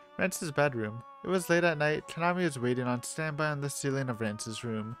 Rance's bedroom. It was late at night. Konami was waiting on standby on the ceiling of Rance's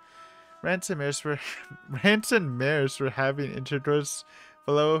room. Rance and Maris were having intercourse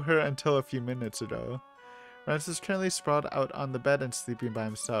below her until a few minutes ago. Rance is currently sprawled out on the bed and sleeping by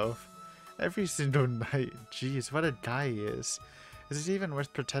himself. Every single night. Jeez, what a guy he is. Is it even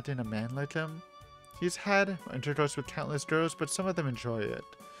worth protecting a man like him? He's had intercourse with countless girls, but some of them enjoy it.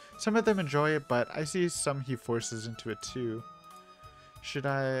 But I see some he forces into it too. Should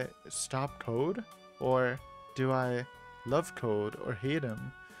I stop Code? Or do I love Code or hate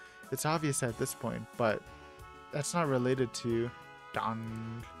him? It's obvious at this point, but that's not related to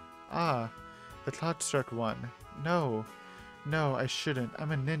Dong. Ah, the clock struck 1. No, I shouldn't.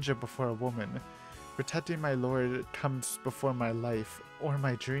 I'm a ninja before a woman. Protecting my lord comes before my life or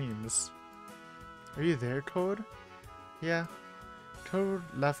my dreams. Are you there, Code? Yeah. Code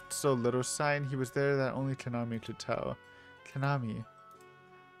left so little sign he was there that only Konami could tell. Konami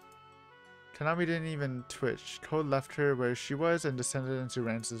didn't even twitch. Code left her where she was and descended into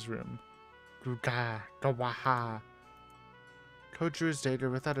Rance's room. Guga, gawaha. Code drew his dagger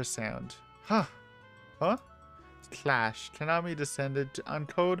without a sound. Huh? Clash. Konami descended on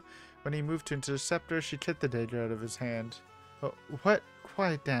Code. When he moved to intercept her, she kicked the dagger out of his hand. Oh, what?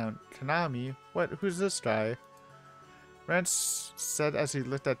 Quiet down. Konami? What? Who's this guy? Rance said as he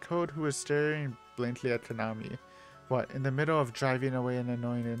looked at Code, who was staring blankly at Konami. What, in the middle of driving away an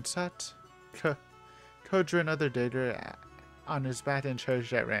annoying insect? Code drew another dagger on his back and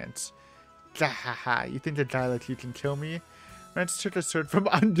charged at Rance. Gahaha, you think a guy like you can kill me? Rance took a sword from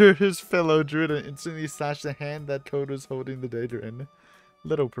under his pillow, drew it, and instantly slashed the hand that Code was holding the dagger in.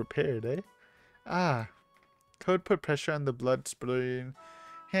 Little prepared, eh? Ah. Code put pressure on the blood-spurting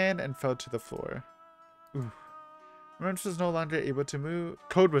hand and fell to the floor. Ooh. Rance was no longer able to move.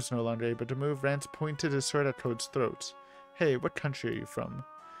 Code was no longer able to move. Rance pointed his sword at Code's throat. Hey, what country are you from?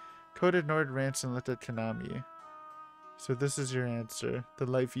 Code ignored Rance and looked at Konami. So this is your answer. The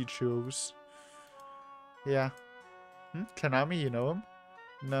life you chose. Yeah. Konami, you know him?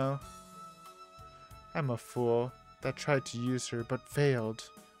 No. I'm a fool that tried to use her but failed.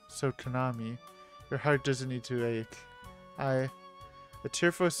 So Konami, your heart doesn't need to ache. A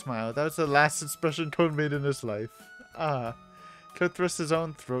tearful smile. That was the last expression Code made in his life. Ah. Code thrust his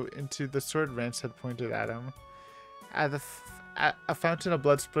own throat into the sword Rance had pointed at him. A fountain of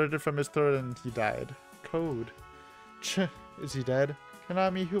blood splurted from his throat and he died. Code. Tch, is he dead?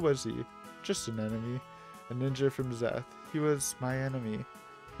 Konami, who was he? Just an enemy. A ninja from Zeth. He was my enemy.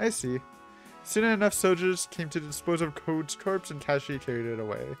 I see. Soon enough soldiers came to dispose of Code's corpse and casually carried it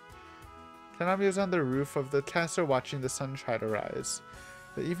away. Konami was on the roof of the castle watching the sun try to rise.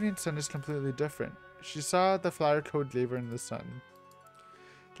 The evening sun is completely different. She saw the flower Code gave her in the sun.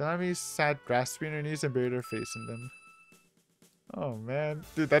 Konami sat grasping her knees and buried her face in them. Oh man.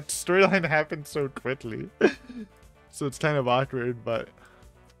 Dude, that storyline happened so quickly. So it's kind of awkward, but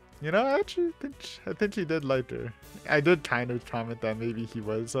you know, I think he did like her. I did kind of comment that maybe he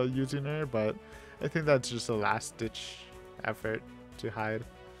was using her, but I think that's just a last-ditch effort to hide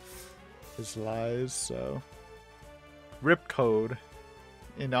his lies. So, Rip Code.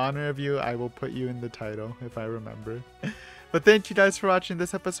 In honor of you, I will put you in the title if I remember. But thank you guys for watching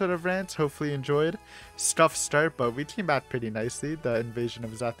this episode of Rance. Hopefully you enjoyed. Stuff start, but we came back pretty nicely. The invasion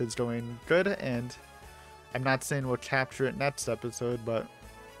of Zeth is going good, and I'm not saying we'll capture it next episode, but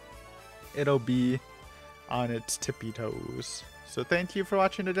it'll be on its tippy toes. So thank you for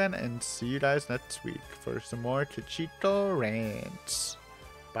watching again, and see you guys next week for some more Kichikuou Rance.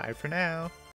 Bye for now.